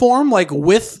comic form, like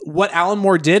with what Alan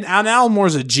Moore did, and Alan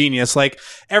Moore's a genius. Like,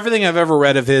 everything I've ever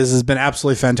read of his has been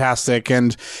absolutely fantastic.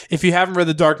 And if you haven't read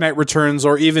The Dark Knight Returns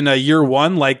or even Year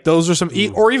One, like those are some,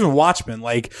 or even Watchmen,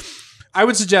 like, I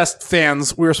would suggest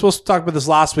fans, we were supposed to talk about this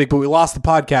last week, but we lost the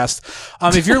podcast.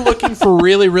 If you're looking for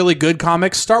really, really good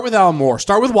comics, start with Alan Moore.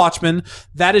 Start with Watchmen.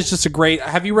 That is just a great,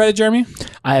 have you read it, Jeremy?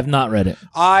 I have not read it.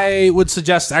 I would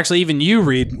suggest actually even you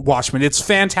read Watchmen. It's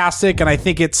fantastic, and I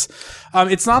think it's not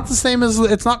quite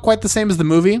the same as the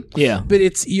movie. Yeah. But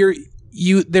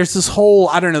there's this whole,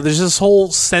 I don't know, there's this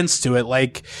whole sense to it.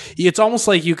 Like, it's almost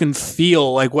like you can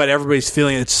feel like what everybody's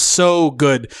feeling. It's so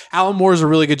good. Alan Moore does a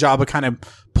really good job of kind of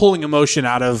pulling emotion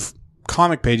out of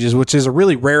comic pages, which is a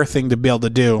really rare thing to be able to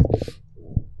do.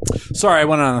 Sorry, I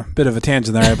went on a bit of a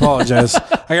tangent there. I apologize.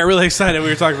 I got really excited when we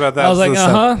were talking about that. I was like,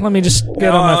 let me just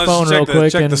get on my phone real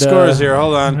quick. Check the scores here.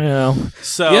 Hold on. You know.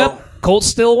 So, yep, Colts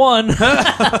still won.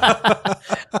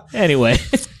 Anyway.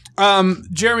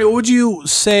 Jeremy, what would you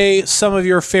say some of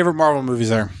your favorite Marvel movies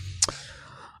are?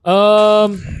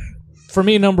 For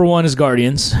me, number one is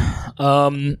Guardians.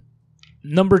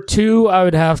 Number two, I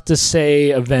would have to say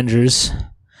Avengers.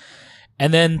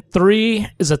 And then three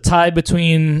is a tie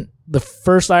between the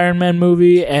first Iron Man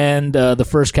movie and the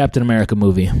first Captain America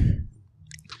movie.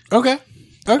 Okay.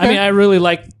 I mean, I really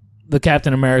like the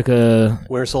Captain America.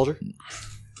 Winter Soldier?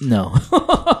 No.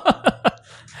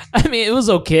 I mean, it was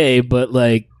okay, but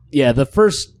like, yeah, the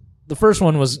first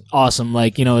one was awesome.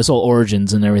 Like, you know, his whole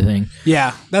origins and everything.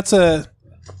 Yeah, that's a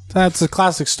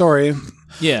classic story.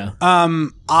 Yeah.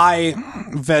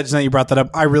 Veg, now you brought that up.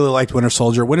 I really liked Winter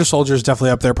Soldier. Winter Soldier is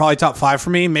definitely up there. Probably top 5 for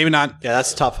me. Maybe not. Yeah,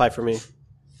 that's the top 5 for me.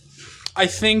 I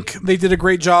think they did a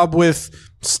great job with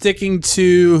sticking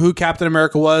to who Captain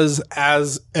America was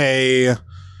as a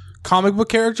comic book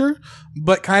character,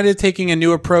 but kind of taking a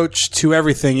new approach to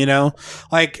everything, you know?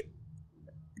 Like,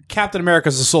 Captain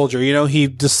America's a soldier, you know?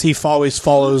 He always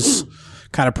follows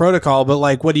kind of protocol, but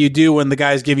like, what do you do when the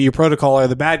guys giving you protocol are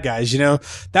the bad guys, you know?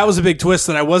 That was a big twist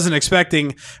that I wasn't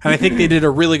expecting, and I think they did a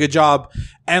really good job.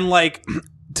 And like,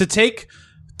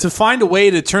 to find a way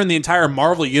to turn the entire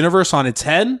Marvel universe on its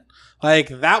head, like,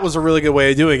 that was a really good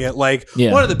way of doing it. Like,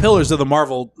 one of the pillars of the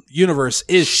Marvel universe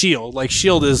is S.H.I.E.L.D. Like,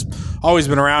 S.H.I.E.L.D. has always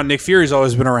been around. Nick Fury's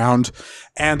always been around.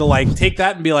 And to like take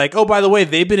that and be like, oh, by the way,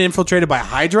 they've been infiltrated by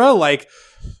Hydra, like,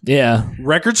 yeah,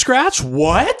 record scratch?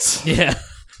 What? Yeah.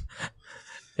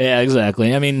 Yeah,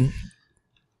 exactly. I mean,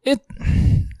 to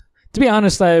be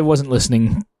honest, I wasn't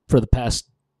listening for the past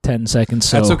 10 seconds.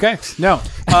 So that's okay. No.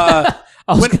 I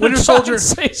was Winter Soldier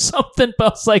say something, but I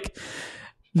was like,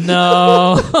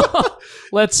 no,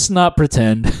 let's not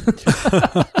pretend.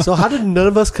 So how did none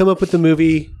of us come up with the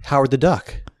movie Howard the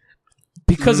Duck?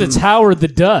 Because it's Howard the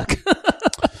Duck.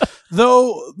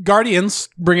 Though Guardians,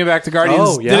 bring it back to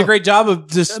Guardians, did a great job of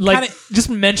just like just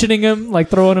mentioning him, like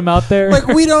throwing him out there. Like,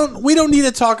 we don't need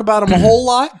to talk about him a whole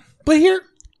lot, but here,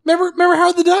 remember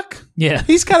Howard the Duck? Yeah,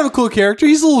 he's kind of a cool character.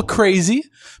 He's a little crazy.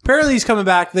 Apparently, he's coming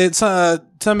back.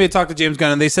 Somebody talked to James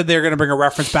Gunn, and they said they were going to bring a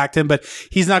reference back to him, but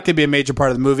he's not going to be a major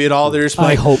part of the movie at all. They're just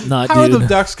like, I hope not. Howard dude. the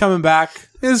Duck's coming back.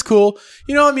 It is cool.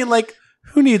 You know what I mean? Like,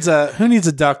 who needs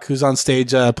a duck who's on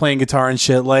stage playing guitar and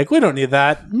shit? Like, we don't need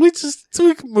that. We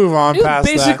can move on It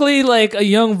past was basically like a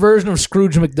young version of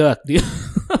Scrooge McDuck, dude.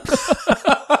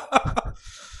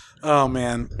 Oh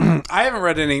man, I haven't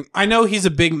read any. I know he's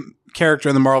a big character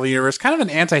in the Marvel universe, kind of an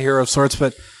anti-hero of sorts,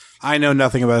 but I know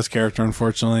nothing about his character,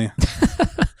 unfortunately.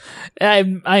 I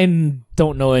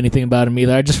don't know anything about him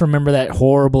either. I just remember that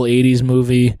horrible 80s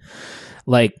movie.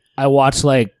 Like, I watched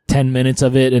like 10 minutes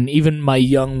of it, and even my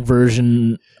young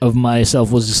version of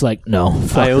myself was just like, no.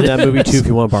 I own that movie too if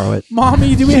you want to borrow it.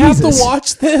 Mommy, do we have to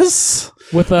watch this?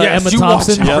 With Emma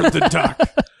Thompson? Watch the Duck.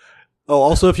 Oh,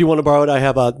 also, if you want to borrow it, I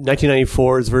have a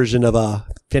 1994's version of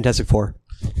Fantastic Four.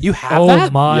 You have Oh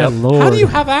that? my lord! How do you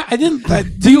have that? I didn't.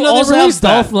 Do you also have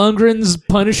Dolph Lundgren's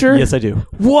Punisher? Yes, I do.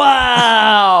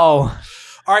 Wow.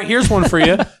 All right, here's one for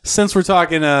you. Since we're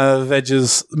talking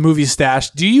Veg's movie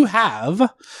stash, do you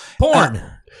have Porn.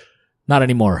 Not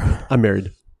anymore. I'm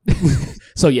married.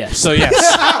 So yes. So yes,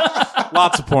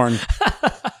 lots of porn.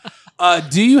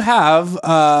 Do you have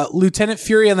Lieutenant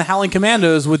Fury and the Howling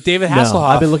Commandos with David Hasselhoff? No,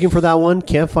 I've been looking for that one.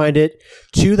 Can't find it.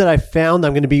 Two that I found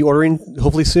I'm going to be ordering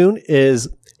hopefully soon is,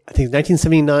 I think,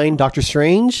 1979 Doctor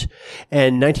Strange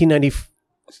and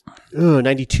 1992,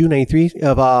 93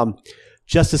 of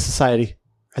Justice Society.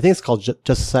 I think it's called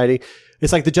Justice Society.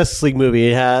 It's like the Justice League movie.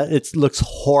 It looks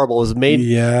horrible. It was made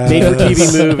for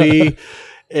TV movie.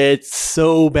 It's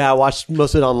so bad. I watched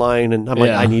most of it online, and I'm like,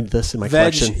 I need this in my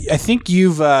collection. I think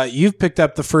you've picked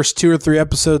up the first 2 or 3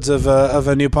 episodes of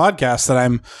a new podcast that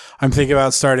I'm thinking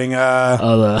about starting. I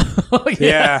don't want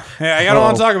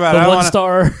to talk about it. The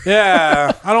 1-star.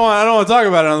 Yeah, I don't want to talk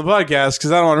about it on the podcast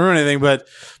because I don't want to ruin anything. But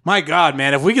my God,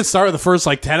 man, if we could start with the first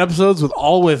 10 episodes with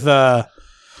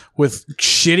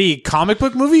shitty comic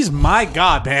book movies, my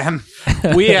God, man,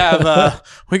 we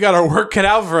got our work cut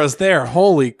out for us there.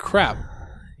 Holy crap!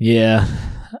 Yeah.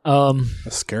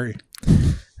 That's scary.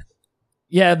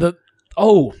 Yeah,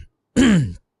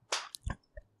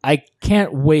 I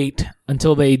can't wait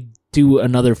until they do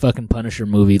another fucking Punisher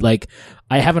movie.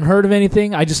 I haven't heard of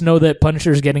anything. I just know that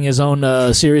Punisher's getting his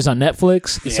own series on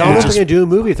Netflix. So I don't know if they're going to do a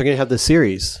movie if they're going to have the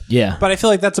series. Yeah. But I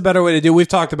feel like that's a better way to do. We've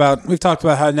talked about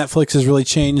how Netflix has really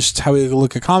changed how we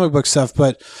look at comic book stuff,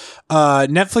 but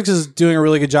Netflix is doing a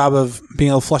really good job of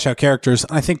being able to flesh out characters.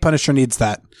 And I think Punisher needs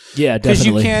that. Yeah,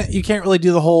 definitely. Because you can't really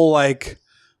do the whole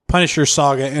Punisher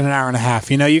saga in an hour and a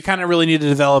half. You kind of really need to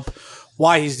develop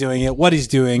why he's doing it, what he's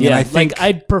doing. Yeah, and I think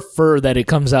I'd prefer that it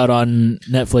comes out on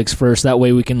Netflix first. That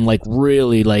way we can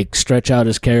really stretch out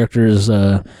his character's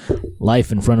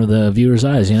life in front of the viewer's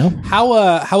eyes.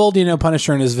 how old do you know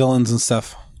Punisher and his villains and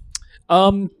stuff?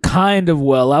 Kind of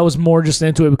well. I was more just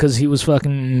into it because he was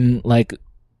fucking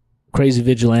crazy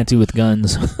vigilante with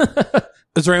guns.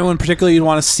 Is there anyone particularly you'd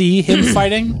want to see him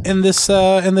fighting in this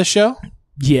show?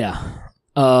 Yeah.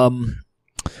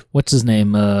 What's his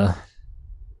name? I'm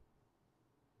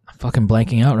fucking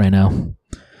blanking out right now.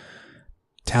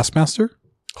 Taskmaster?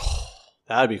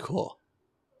 That'd be cool.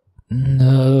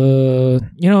 No,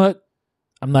 you know what?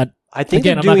 I'm not. I think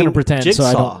I'm not going to pretend. Jigsaw. So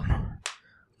I don't.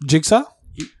 Jigsaw?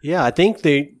 Yeah, I think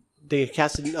they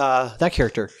casted that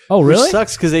character. Oh, really? Which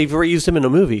sucks because they've already used him in a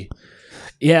movie.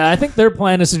 Yeah, I think their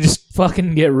plan is to just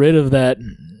fucking get rid of that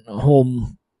whole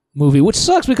movie, which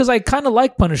sucks because I kind of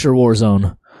like Punisher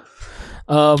Warzone.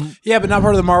 Yeah, but not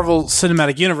part of the Marvel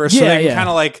Cinematic Universe, so they can kind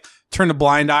of turn a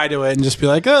blind eye to it and just be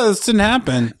like, oh, this didn't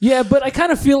happen. Yeah, but I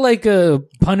kind of feel like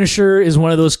Punisher is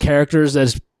one of those characters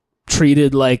that's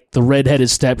treated like the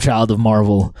redheaded stepchild of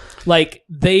Marvel.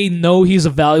 They know he's a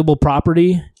valuable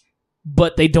property,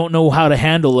 but they don't know how to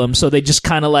handle him, so they just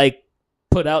kind of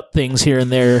put out things here and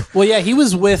there. Well, yeah, he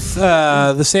was with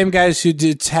the same guys who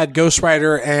had Ghost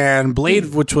Rider and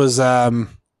Blade, which was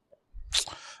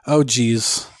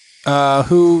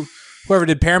whoever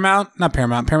did Paramount, not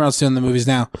Paramount. Paramount's doing the movies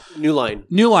now. New Line.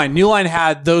 New Line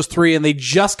had those 3, and they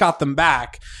just got them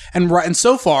back. And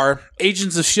so far,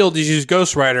 Agents of S.H.I.E.L.D. has used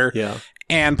Ghost Rider. Yeah.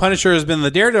 And Punisher has been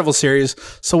the Daredevil series.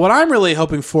 So what I'm really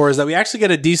hoping for is that we actually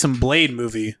get a decent Blade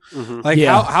movie. Mm-hmm.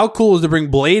 How cool is to bring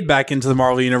Blade back into the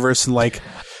Marvel Universe and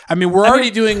we're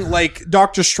already doing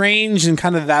Doctor Strange and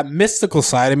kind of that mystical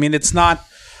side. I mean, it's not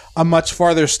a much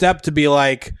farther step to be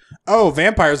oh,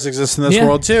 vampires exist in this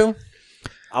world too.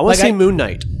 I want to see Moon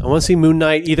Knight. I want to see Moon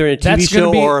Knight either in a TV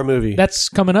show or a movie. That's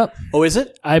coming up. Oh, is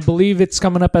it? I believe it's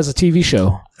coming up as a TV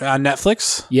show. On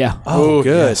Netflix? Yeah. Oh,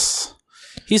 good. Yes.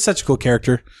 He's such a cool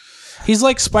character. He's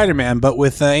like Spider-Man, but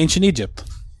with ancient Egypt.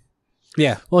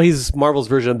 Yeah. Well, he's Marvel's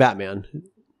version of Batman.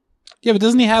 Yeah, but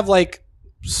doesn't he have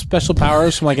special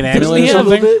powers from an Doesn't amulet he or have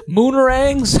something?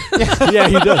 Moonerangs? Yeah,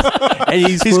 he does. And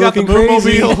he's got the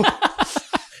crazy.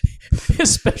 Moonmobile.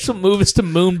 His special move is to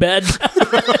moonbed.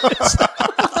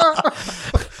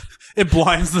 It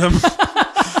blinds them.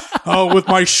 Oh, with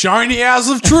my shiny ass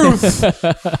of truth.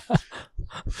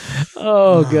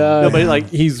 Oh god. No, but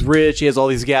he's rich. He has all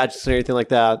these gadgets and everything like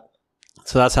that.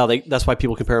 So that's why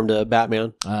people compare him to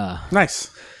Batman.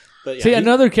 Nice. But yeah, See,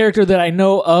 another character that I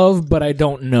know of, but I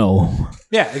don't know.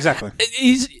 Yeah, exactly.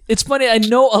 It's funny. I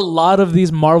know a lot of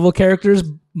these Marvel characters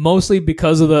mostly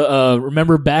because of the.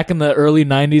 Remember back in the early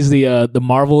 '90s, the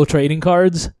Marvel trading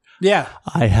cards. Yeah,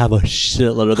 I have a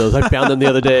shitload of those. I found them the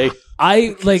other day.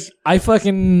 I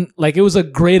fucking it was a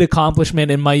great accomplishment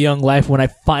in my young life when I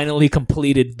finally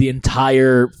completed the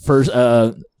entire first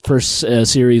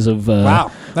series of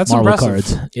Wow, that's Marvel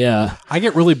impressive. cards. Yeah, I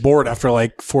get really bored after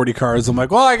like 40 cards. I'm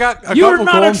like, well, I got a you're couple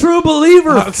not cool a true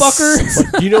believer,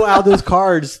 fucker. Do you know out of those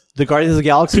cards, the Guardians of the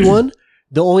Galaxy one,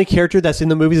 the only character that's in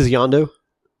the movies is Yondu?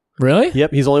 Really?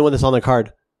 Yep, he's the only one that's on the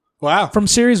card. Wow. From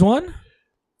series 1?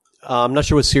 I'm not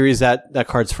sure what series that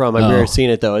card's from. I've never seen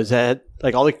it though. Is that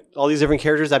like all these different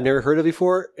characters I've never heard of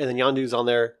before, and then Yondu's on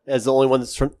there as the only one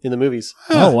that's in the movies.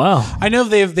 Oh wow. I know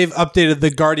they've updated the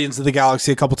Guardians of the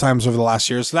Galaxy a couple times over the last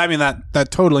year, so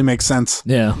that totally makes sense.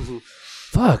 Yeah.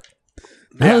 Fuck.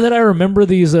 Now that I remember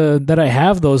these, that I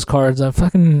have those cards, I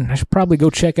should probably go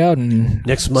check out and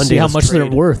Next Monday, see how let's much trade.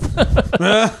 they're worth.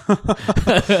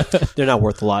 They're not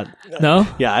worth a lot. No?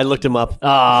 Yeah, I looked them up.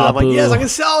 Ah, I'm like, boo. yes, I can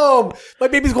sell them. My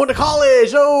baby's going to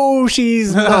college. Oh,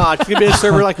 she's not. She's going to be a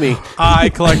server like me. I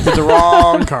collected the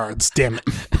wrong cards. Damn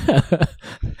it.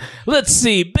 Let's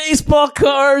see, baseball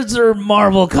cards or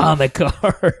Marvel comic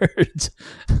cards?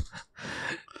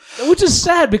 Which is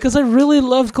sad because I really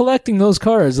loved collecting those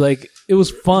cards. Like, it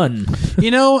was fun.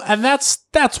 And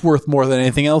that's worth more than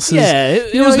anything else. Yeah,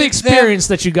 it was the experience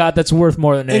that you got that's worth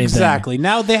more than anything. Exactly.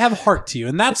 Now they have heart to you,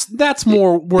 and that's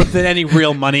more worth than any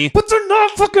real money. But they're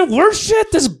not fucking worth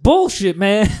shit. This bullshit,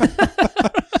 man. Fuck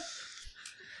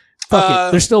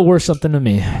it. They're still worth something to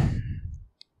me.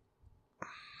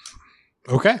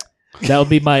 Okay. That would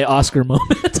be my Oscar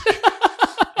moment.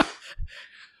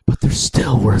 But they're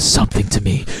still worth something to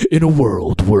me in a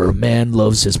world where a man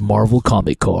loves his Marvel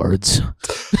comic cards.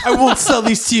 I won't sell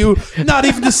these to you, not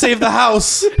even to save the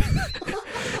house.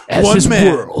 As One his man.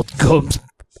 world comes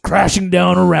crashing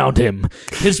down around him,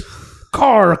 his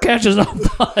car catches on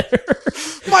fire.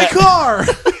 My car.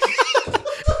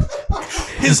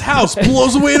 His house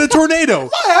blows away in a tornado.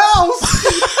 My house.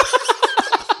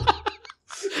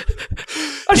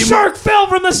 A shark fell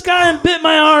from the sky and bit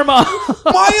my arm off.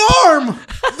 My arm.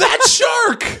 That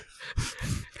shark.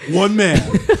 One man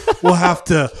will have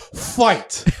to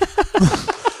fight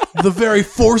the very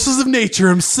forces of nature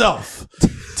himself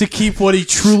to keep what he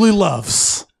truly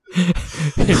loves.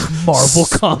 His Marvel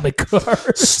comic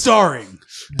cards. Starring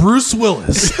Bruce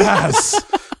Willis as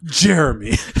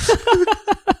Jeremy.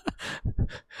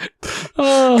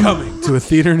 Coming to a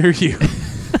theater near you.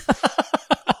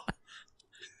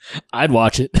 I'd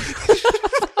watch it.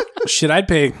 Shit, I'd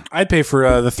pay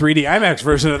for the 3D IMAX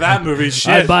version of that movie.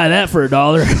 Shit. I'd buy that for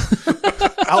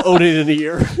 $1. I'll own it in a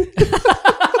year.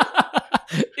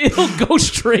 It'll go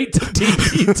straight to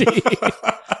DVD.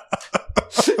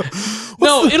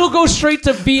 No, it'll go straight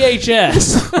to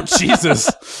VHS. Jesus.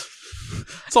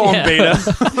 It's all in beta.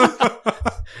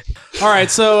 All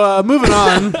right, so moving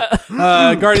on.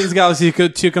 Guardians of the Galaxy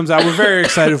 2 comes out. We're very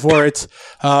excited for it.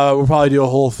 We'll probably do a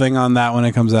whole thing on that when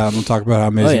it comes out. We'll talk about how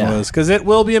amazing it was, because it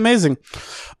will be amazing.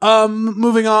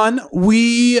 Moving on,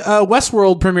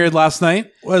 Westworld premiered last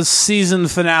night. Was season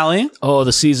finale. Oh,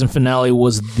 the season finale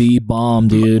was the bomb,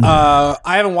 dude. I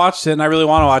haven't watched it, and I really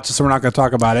want to watch it, so we're not going to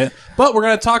talk about it. But we're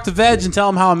going to talk to Veg and tell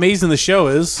him how amazing the show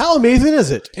is. How amazing is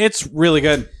it? It's really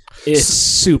good. It's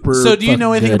super. So, do you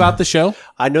know anything good. about the show?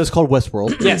 I know it's called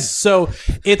Westworld. Yes. So,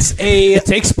 it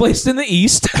takes place in the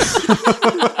East.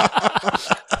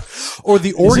 Or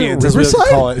the Orient, as we like to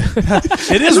call it.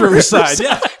 It is Riverside,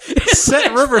 yeah.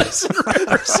 Set Riverside.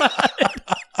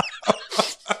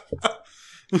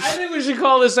 I think we should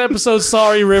call this episode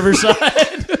Sorry Riverside.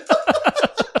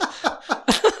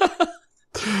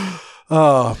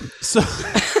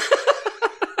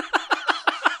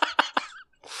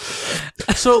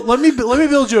 So let me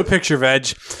build you a picture, Veg.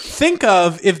 Think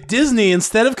of if Disney,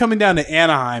 instead of coming down to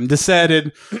Anaheim,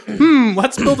 decided,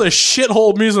 let's build a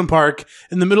shithole amusement park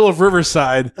in the middle of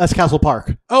Riverside. That's Castle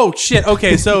Park. Oh shit.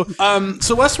 Okay, so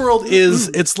Westworld is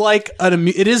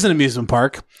it is an amusement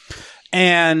park,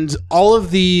 and all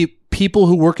of the people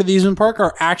who work at the amusement park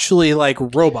are actually like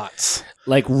robots,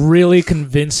 like really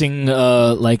convincing,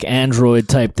 like android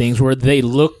type things where they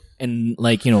look. And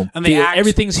and they act-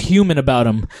 everything's human about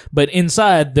them, but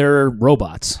inside they're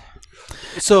robots.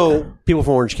 So people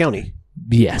from Orange County.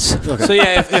 Yes. Okay. So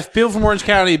yeah, if people from Orange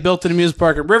County built an amusement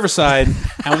park in Riverside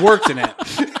and worked in it,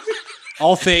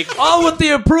 all fake, all with the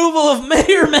approval of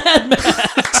Mayor Mad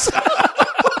Max.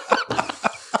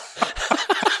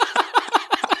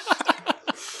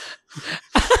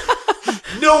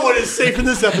 No one is safe in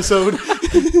this episode.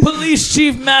 Police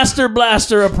Chief Master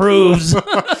Blaster approves.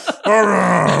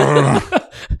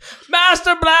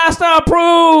 Master Blaster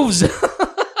approves.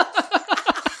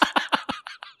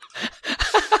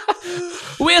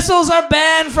 Whistles are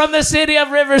banned from the city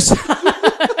of Riverside.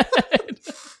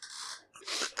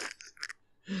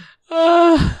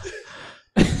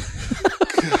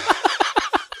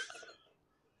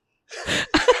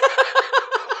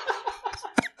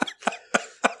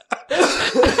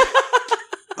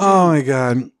 my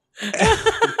god.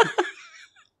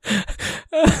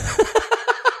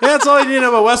 That's all you need to know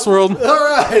about Westworld. All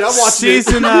right, I'm watching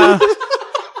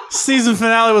Season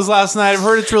finale was last night. I've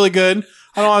heard it's really good.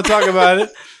 I don't want to talk about it.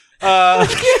 I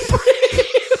can't breathe.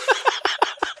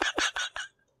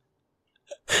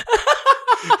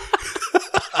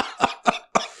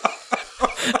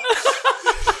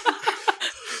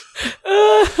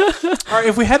 All right,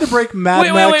 if we had to break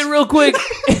Mad Max... Wait, real quick.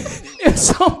 If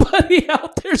somebody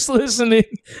out there's listening,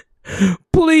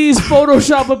 please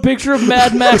Photoshop a picture of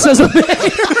Mad Max as a mayor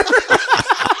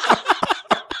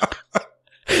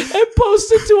and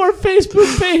post it to our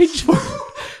Facebook page.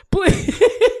 Please.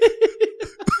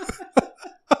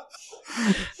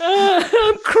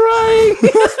 I'm crying.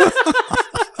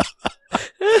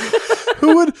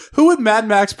 Who would Mad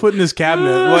Max put in his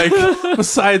cabinet? Like,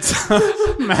 besides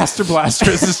Master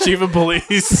Blaster as his chief of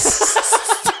police.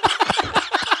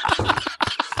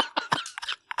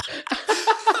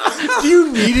 Do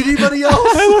you need anybody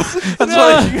else? That's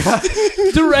what you got.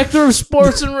 Director of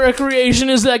Sports and Recreation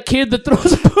is that kid that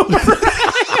throws a boomerang.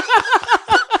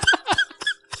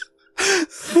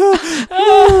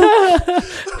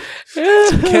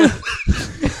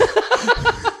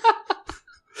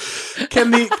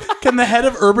 Can the head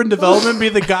of urban development be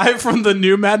the guy from the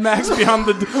new Mad Max Beyond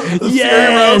the Fury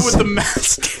Yes. Road with the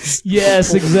mask?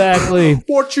 Yes, exactly.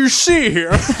 What you see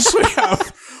here is we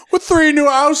have with 3 new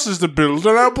houses to build,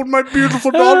 and I put my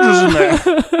beautiful daughters in there.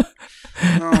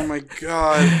 Oh my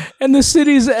god! And the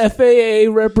city's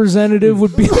FAA representative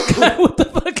would be the guy with the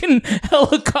fucking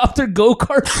helicopter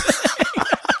go-kart thing.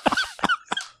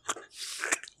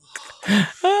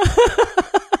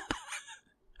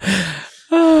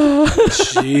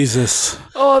 Jesus!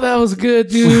 Oh, that was good,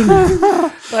 dude.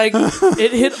 Like,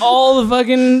 it hit all the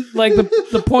fucking, like,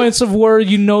 the points of where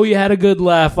you know you had a good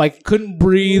laugh. Like, couldn't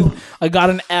breathe. I got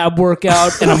an ab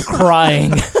workout, and I'm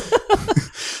crying.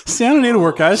 See, I don't need to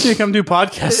work out. I just need to come do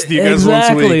podcasts with you guys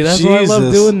Exactly. once a week. That's why I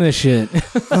love doing this shit.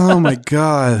 Oh my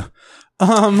god!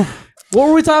 What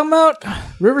were we talking about?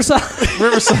 Riverside?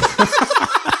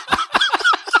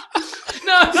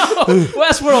 No.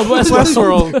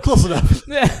 Westworld. Close enough.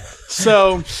 Yeah.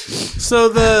 So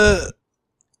the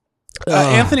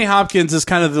Anthony Hopkins is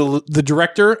kind of the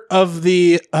director of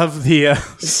the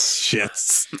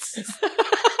shits.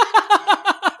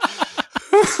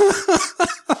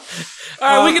 All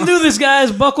right, we can do this,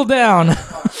 guys. Buckle down.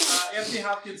 Anthony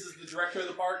Hopkins is the director of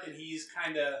the park, and he's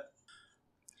kind of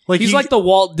He's like the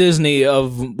Walt Disney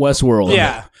of Westworld.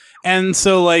 Yeah. And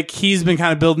so, like, he's been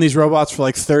kind of building these robots for,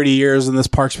 like, 30 years, and this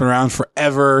park's been around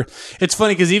forever. It's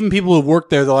funny, because even people who work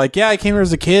there, they're like, yeah, I came here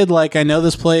as a kid, like, I know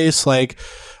this place, like,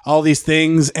 all these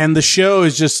things. And the show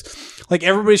is just, like,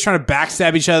 everybody's trying to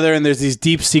backstab each other, and there's these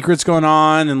deep secrets going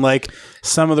on, and, like,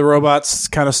 some of the robots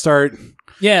kind of start...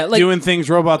 Yeah, like, doing things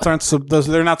robots aren't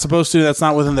they're not supposed to. That's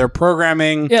not within their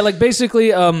programming. Yeah, like basically,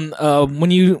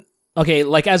 when you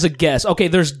like as a guest,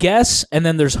 there's guests and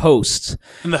then there's hosts,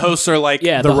 and the hosts are like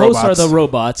the robots. Hosts are the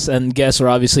robots, and guests are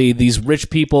obviously these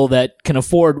rich people that can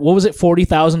afford what was it,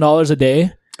 $40,000 a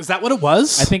day? Is that what it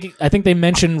was? I think they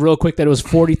mentioned real quick that it was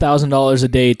 $40,000 a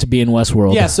day to be in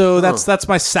Westworld. Yeah, so that's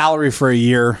my salary for a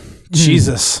year.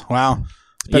 Jesus, wow.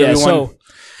 So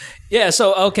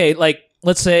okay, like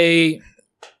let's say.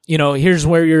 You know, here's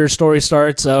where your story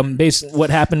starts. Basically, what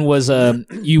happened was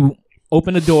you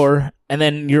open a door, and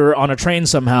then you're on a train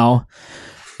somehow,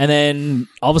 and then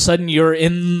all of a sudden you're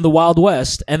in the Wild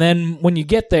West. And then when you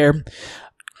get there,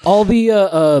 all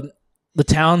the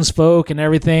townsfolk and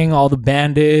everything, all the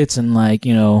bandits, and like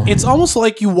it's almost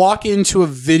like you walk into a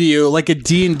video, like a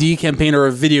D&D campaign or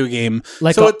a video game,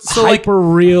 like hyper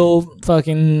real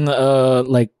fucking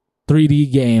like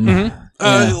 3D game. Mm-hmm.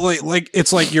 Like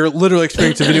it's like you're literally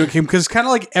experiencing a video game, because kind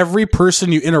of like every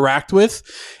person you interact with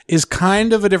is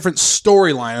kind of a different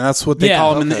storyline, and that's what they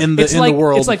call them in the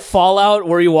world. It's like Fallout,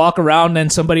 where you walk around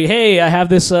and somebody, hey, I have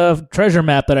this treasure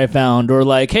map that I found, or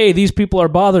like, hey, these people are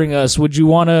bothering us. Would you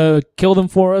want to kill them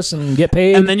for us and get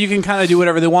paid? And then you can kind of do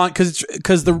whatever they want, because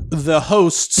the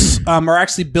hosts are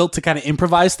actually built to kind of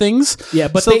improvise things. Yeah,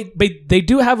 but they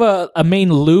do have a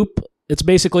main loop. It's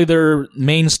basically their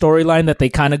main storyline that they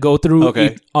kind of go through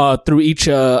through each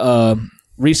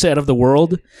reset of the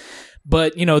world.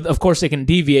 But, of course, they can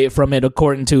deviate from it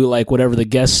according to like whatever the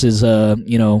guest is,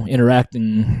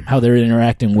 interacting, how they're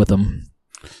interacting with them.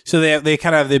 So they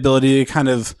kind of have the ability to kind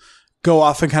of go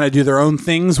off and kind of do their own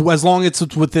things as long as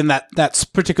it's within that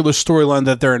particular storyline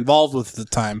that they're involved with at the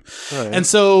time. Right. And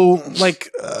so like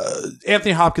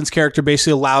Anthony Hopkins' character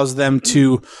basically allows them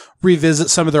to revisit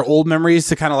some of their old memories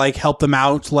to kind of like help them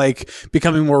out, like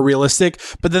becoming more realistic.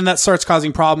 But then that starts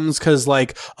causing problems because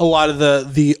like a lot of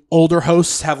the older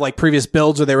hosts have like previous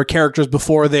builds or they were characters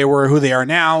before they were who they are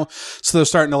now. So they're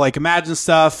starting to like imagine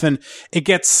stuff, and it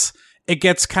gets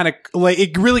kind of like,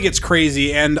 it really gets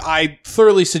crazy, and I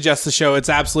thoroughly suggest the show. It's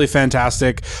absolutely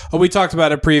fantastic. We talked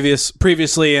about it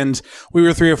previously, and we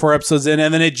were 3 or 4 episodes in,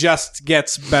 and then it just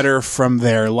gets better from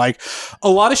there. Like a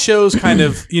lot of shows kind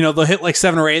of, they'll hit like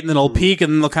 7 or 8 and then they'll peak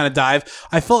and then they'll kind of dive.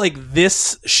 I felt like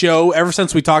this show, ever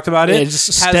since we talked about it, it's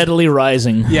steadily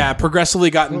rising. Yeah, progressively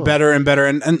gotten better and better.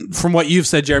 And from what you've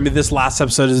said, Jeremy, this last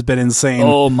episode has been insane.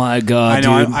 Oh my God,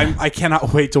 I know. I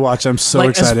cannot wait to watch. I'm so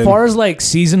like, excited. As far as like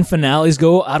season finales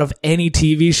go, out of any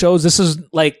TV shows, this is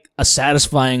like a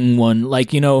satisfying one.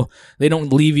 Like, they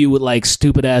don't leave you with like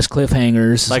stupid ass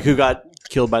cliffhangers. Like who got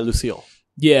killed by Lucille.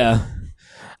 Yeah.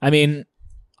 I mean,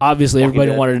 obviously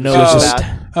everybody wanted to know.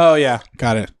 Oh yeah,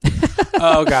 got it.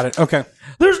 Oh, got it. Okay.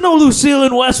 There's no Lucille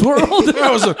in Westworld.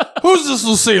 Who's this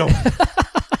Lucille?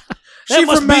 She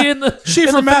must be in the She in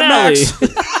from the Mad finale. Max.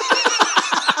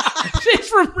 She's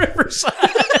from Riverside.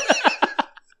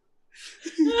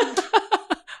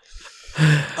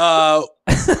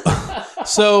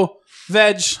 So,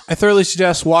 Veg, I thoroughly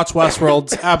suggest watch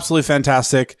Westworld. It's absolutely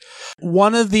fantastic.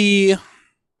 One of the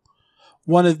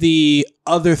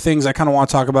other things I kind of want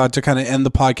to talk about to kind of end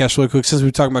the podcast really quick, since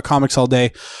we've been talking about comics all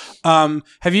day.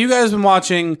 Have you guys been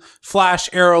watching Flash,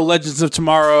 Arrow, Legends of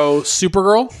Tomorrow,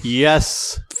 Supergirl?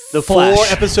 Yes. The Flash.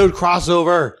 4-episode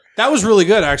crossover. That was really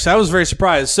good, actually. I was very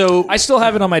surprised. So I still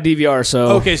have it on my DVR,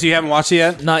 so... Okay, so you haven't watched it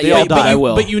yet? Not yet, but I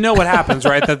will. But you know what happens,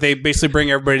 right? That they basically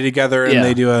bring everybody together and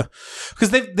they do a... Because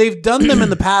they've done them in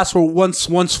the past where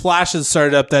once Flash has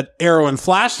started up, that Arrow and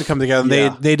Flash to come together,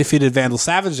 and they defeated Vandal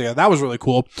Savage together. That was really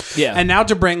cool. Yeah. And now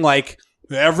to bring, like,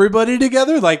 everybody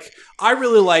together, like, I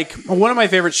really like... One of my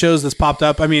favorite shows that's popped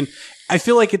up, I mean... I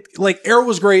feel like Arrow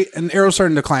was great, and Arrow's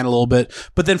starting to decline a little bit,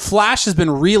 but then Flash has been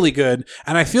really good,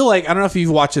 and I feel like, I don't know if you've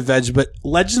watched it, Veg, but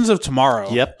Legends of Tomorrow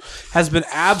has been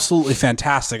absolutely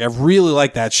fantastic. I really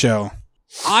like that show.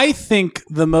 I think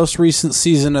the most recent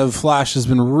season of Flash has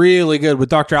been really good with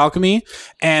Dr. Alchemy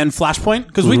and Flashpoint,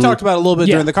 because we talked about it a little bit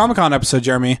during the Comic-Con episode,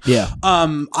 Jeremy. Yeah.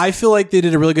 I feel like they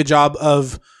did a really good job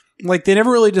of... Like, they never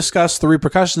really discussed the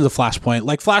repercussions of Flashpoint.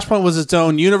 Like, Flashpoint was its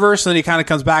own universe, and then he kind of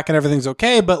comes back and everything's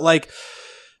okay. But, like,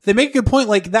 they make a good point.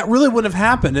 Like, that really wouldn't have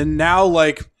happened. And now,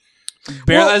 like,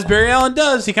 as Barry Allen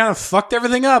does, he kind of fucked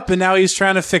everything up, and now he's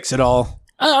trying to fix it all.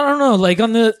 I don't know. Like,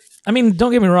 don't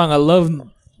get me wrong. I love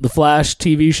the Flash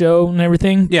TV show and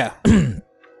everything. Yeah.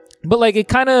 But, like, it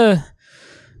kind of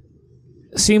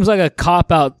seems like a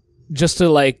cop-out just to,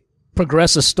 like,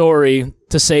 progress a story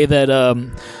to say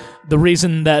that, the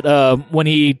reason that when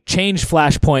he changed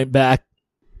Flashpoint back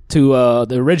to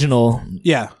the original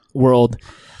world,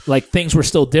 like things were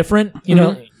still different, you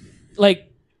know?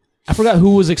 Like, I forgot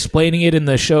who was explaining it in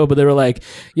the show, but they were like,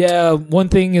 yeah, one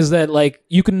thing is that like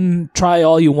you can try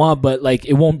all you want, but like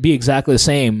it won't be exactly the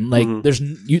same. Like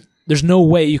there's no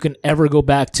way you can ever go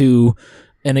back to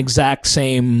an exact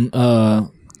same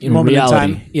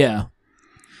reality. Yeah.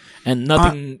 And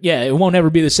nothing it won't ever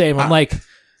be the same. I'm like,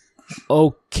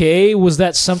 okay, was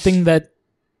that something that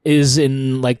is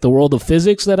in like the world of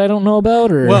physics that I don't know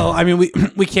about? Or well, I mean,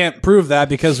 we can't prove that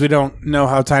because we don't know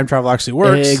how time travel actually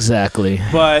works. Exactly.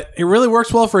 But it really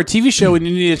works well for a TV show when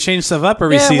you need to change stuff up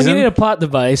every season. When you need a plot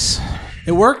device.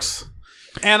 It works.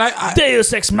 And I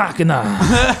Deus Ex Machina.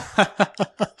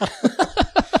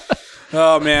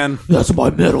 Oh man, that's my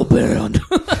metal band.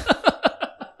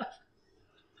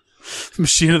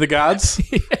 Machine of the Gods.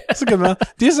 Yeah. That's a good one.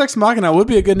 Deus Ex Machina would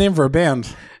be a good name for a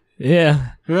band.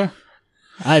 Yeah. Yeah.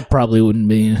 I probably wouldn't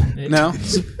be. No.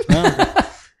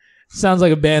 Sounds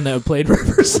like a band that played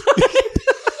Riverside.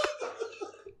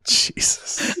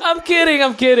 Jesus. I'm kidding.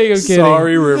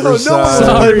 Sorry, Riverside.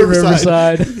 Sorry,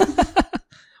 Riverside.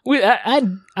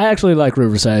 I actually like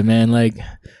Riverside, man. Like,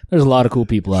 there's a lot of cool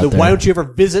people out there. Why don't you ever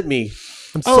visit me?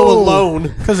 I'm so alone.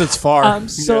 Because it's far. I'm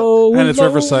so and it's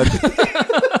alone. Riverside.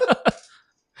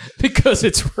 Because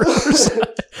it's Riverside.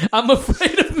 I'm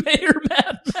afraid of Mayor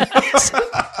Mad Max.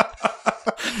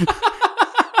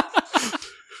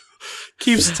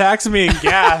 Keeps taxing me in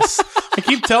gas. I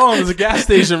keep telling him there's a gas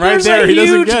station right There's there. A He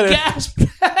doesn't huge get it. gas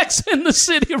tax in the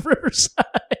city of Riverside.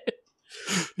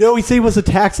 No, he said he was to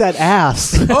tax that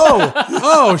ass.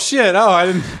 Oh shit! Oh, I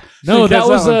didn't. No, didn't that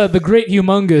was one. the Great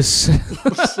Humongous.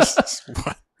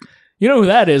 What? You know who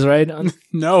that is, right?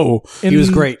 No. He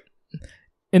was great.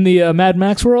 in the Mad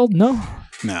Max world? No.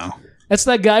 No. That's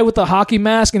that guy with the hockey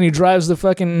mask, and he drives the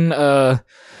fucking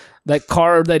that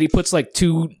car that he puts like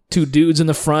two dudes in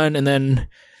the front, and then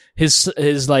his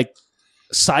like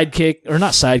sidekick, or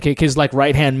not sidekick, his like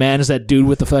right hand man is that dude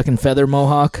with the fucking feather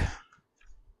mohawk.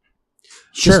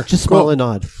 Sure. Just smile and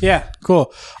nod. Yeah,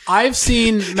 cool. I've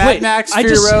seen Mad Max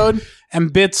Fury Road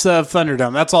and bits of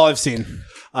Thunderdome. That's all I've seen.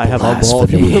 I have all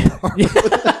of you.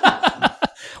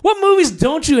 What movies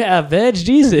don't you have, Veg?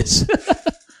 Jesus.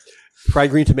 Fried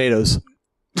green tomatoes.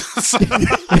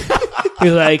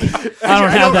 He's like, I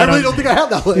don't have that. I really don't think I have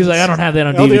that one. He's like, I don't have that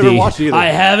on I don't DVD. think I ever watched it either. I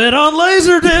have it on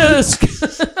Laserdisc.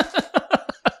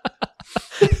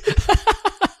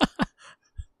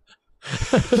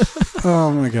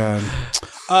 Oh my god.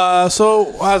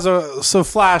 So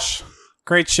Flash,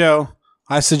 great show.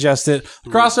 I suggest it.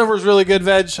 The crossover is really good,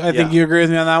 Veg. I think you agree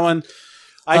with me on that one.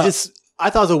 I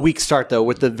thought it was a weak start though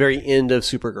with the very end of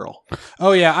Supergirl.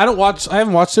 Oh yeah, I haven't watched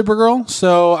Supergirl,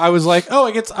 so I was like, I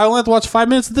only have to watch 5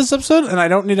 minutes of this episode, and I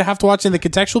don't need to have to watch any of the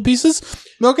contextual pieces.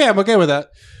 Okay, I'm okay with that.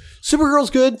 Supergirl's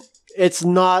good. It's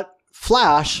not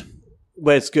Flash,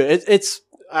 but it's good. It's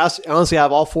honestly, I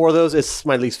have all 4 of those. It's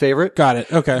my least favorite. Got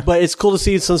it. Okay, but it's cool to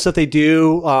see some stuff they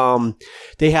do.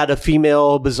 They had a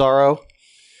female Bizarro.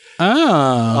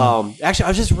 Oh. Actually, I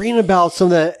was just reading about some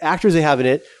of the actors they have in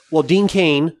it. Well, Dean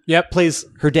Cain plays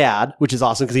her dad, which is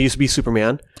awesome because he used to be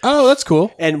Superman. Oh, that's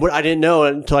cool. And what I didn't know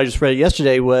until I just read it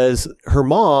yesterday was her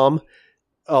mom,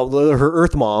 her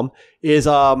Earth mom, is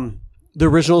the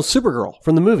original Supergirl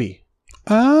from the movie.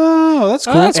 Oh, that's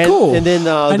cool. That's cool. And then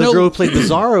the girl who played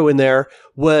Bizarro in there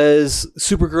was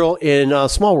Supergirl in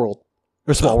Small World.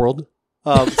 Or Small World.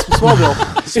 Smallville.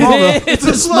 Smallville. It's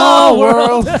a small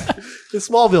world. It's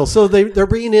Smallville. So they're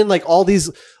bringing in like all these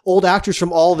old actors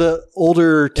from all the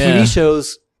older TV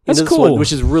shows. That's cool.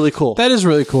 Which is really cool. That is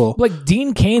really cool. Like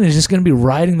Dean Cain is just going to be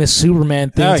riding this Superman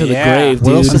thing to the grave,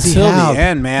 What else dude. until the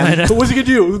end, man. So what's he going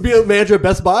to do? Be a manager at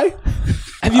Best Buy?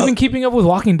 Have you been keeping up with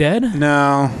Walking Dead? No,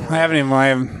 I haven't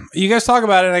even. You guys talk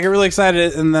about it, and I get really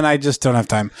excited, and then I just don't have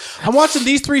time. I'm watching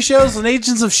these 3 shows and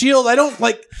Agents of S.H.I.E.L.D. I don't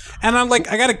like, and I'm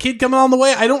like, I got a kid coming on the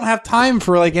way. I don't have time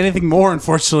for like anything more,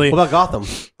 unfortunately. What about Gotham?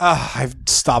 I've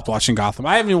stopped watching Gotham.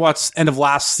 I haven't even watched end of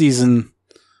last season.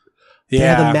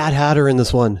 Yeah, the Mad Hatter in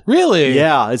this one. Really?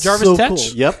 Yeah, it's Jarvis so Tetch?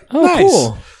 cool. Yep. Oh, Nice.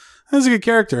 cool. That's a good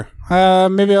character.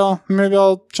 Maybe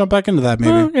I'll jump back into that.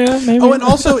 Maybe. Yeah, maybe. Oh, and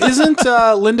also, isn't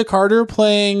Linda Carter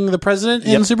playing the president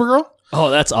in Supergirl? Oh,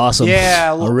 that's awesome.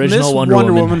 Yeah, Original Miss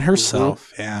Wonder Woman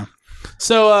herself. Mm-hmm. Yeah.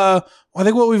 So I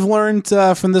think what we've learned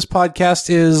from this podcast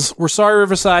is we're sorry,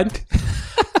 Riverside.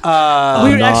 We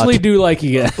actually do like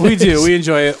you guys. We do. We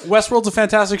enjoy it. Westworld's a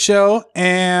fantastic show,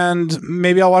 and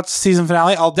maybe I'll watch the season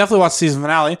finale. I'll definitely watch the season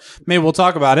finale. Maybe we'll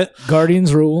talk about it.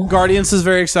 Guardians rule. Guardians is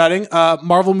very exciting.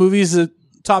 Marvel movies, the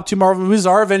top 2 Marvel movies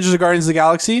are Avengers of Guardians of the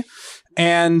Galaxy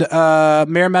and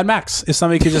Mayor Mad Max. If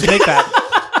somebody could just make that.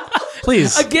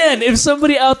 Please. Again, if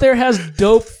somebody out there has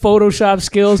dope Photoshop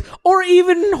skills or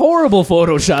even horrible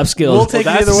Photoshop skills, We'll take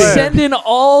it either way. Send in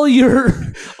all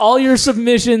your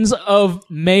submissions of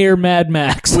Mayor Mad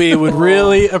Max. We would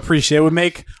really appreciate it. It would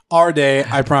make our day,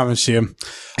 I promise you.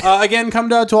 Again, come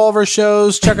down to all of our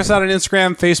shows. Check us out on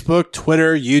Instagram, Facebook,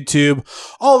 Twitter, YouTube,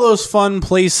 all those fun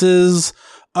places.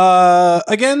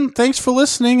 Again, thanks for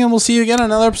listening, and we'll see you again on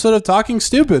another episode of Talking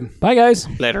Stupid. Bye, guys.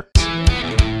 Later.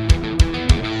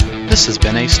 This has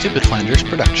been a Stupid Flanders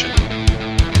production.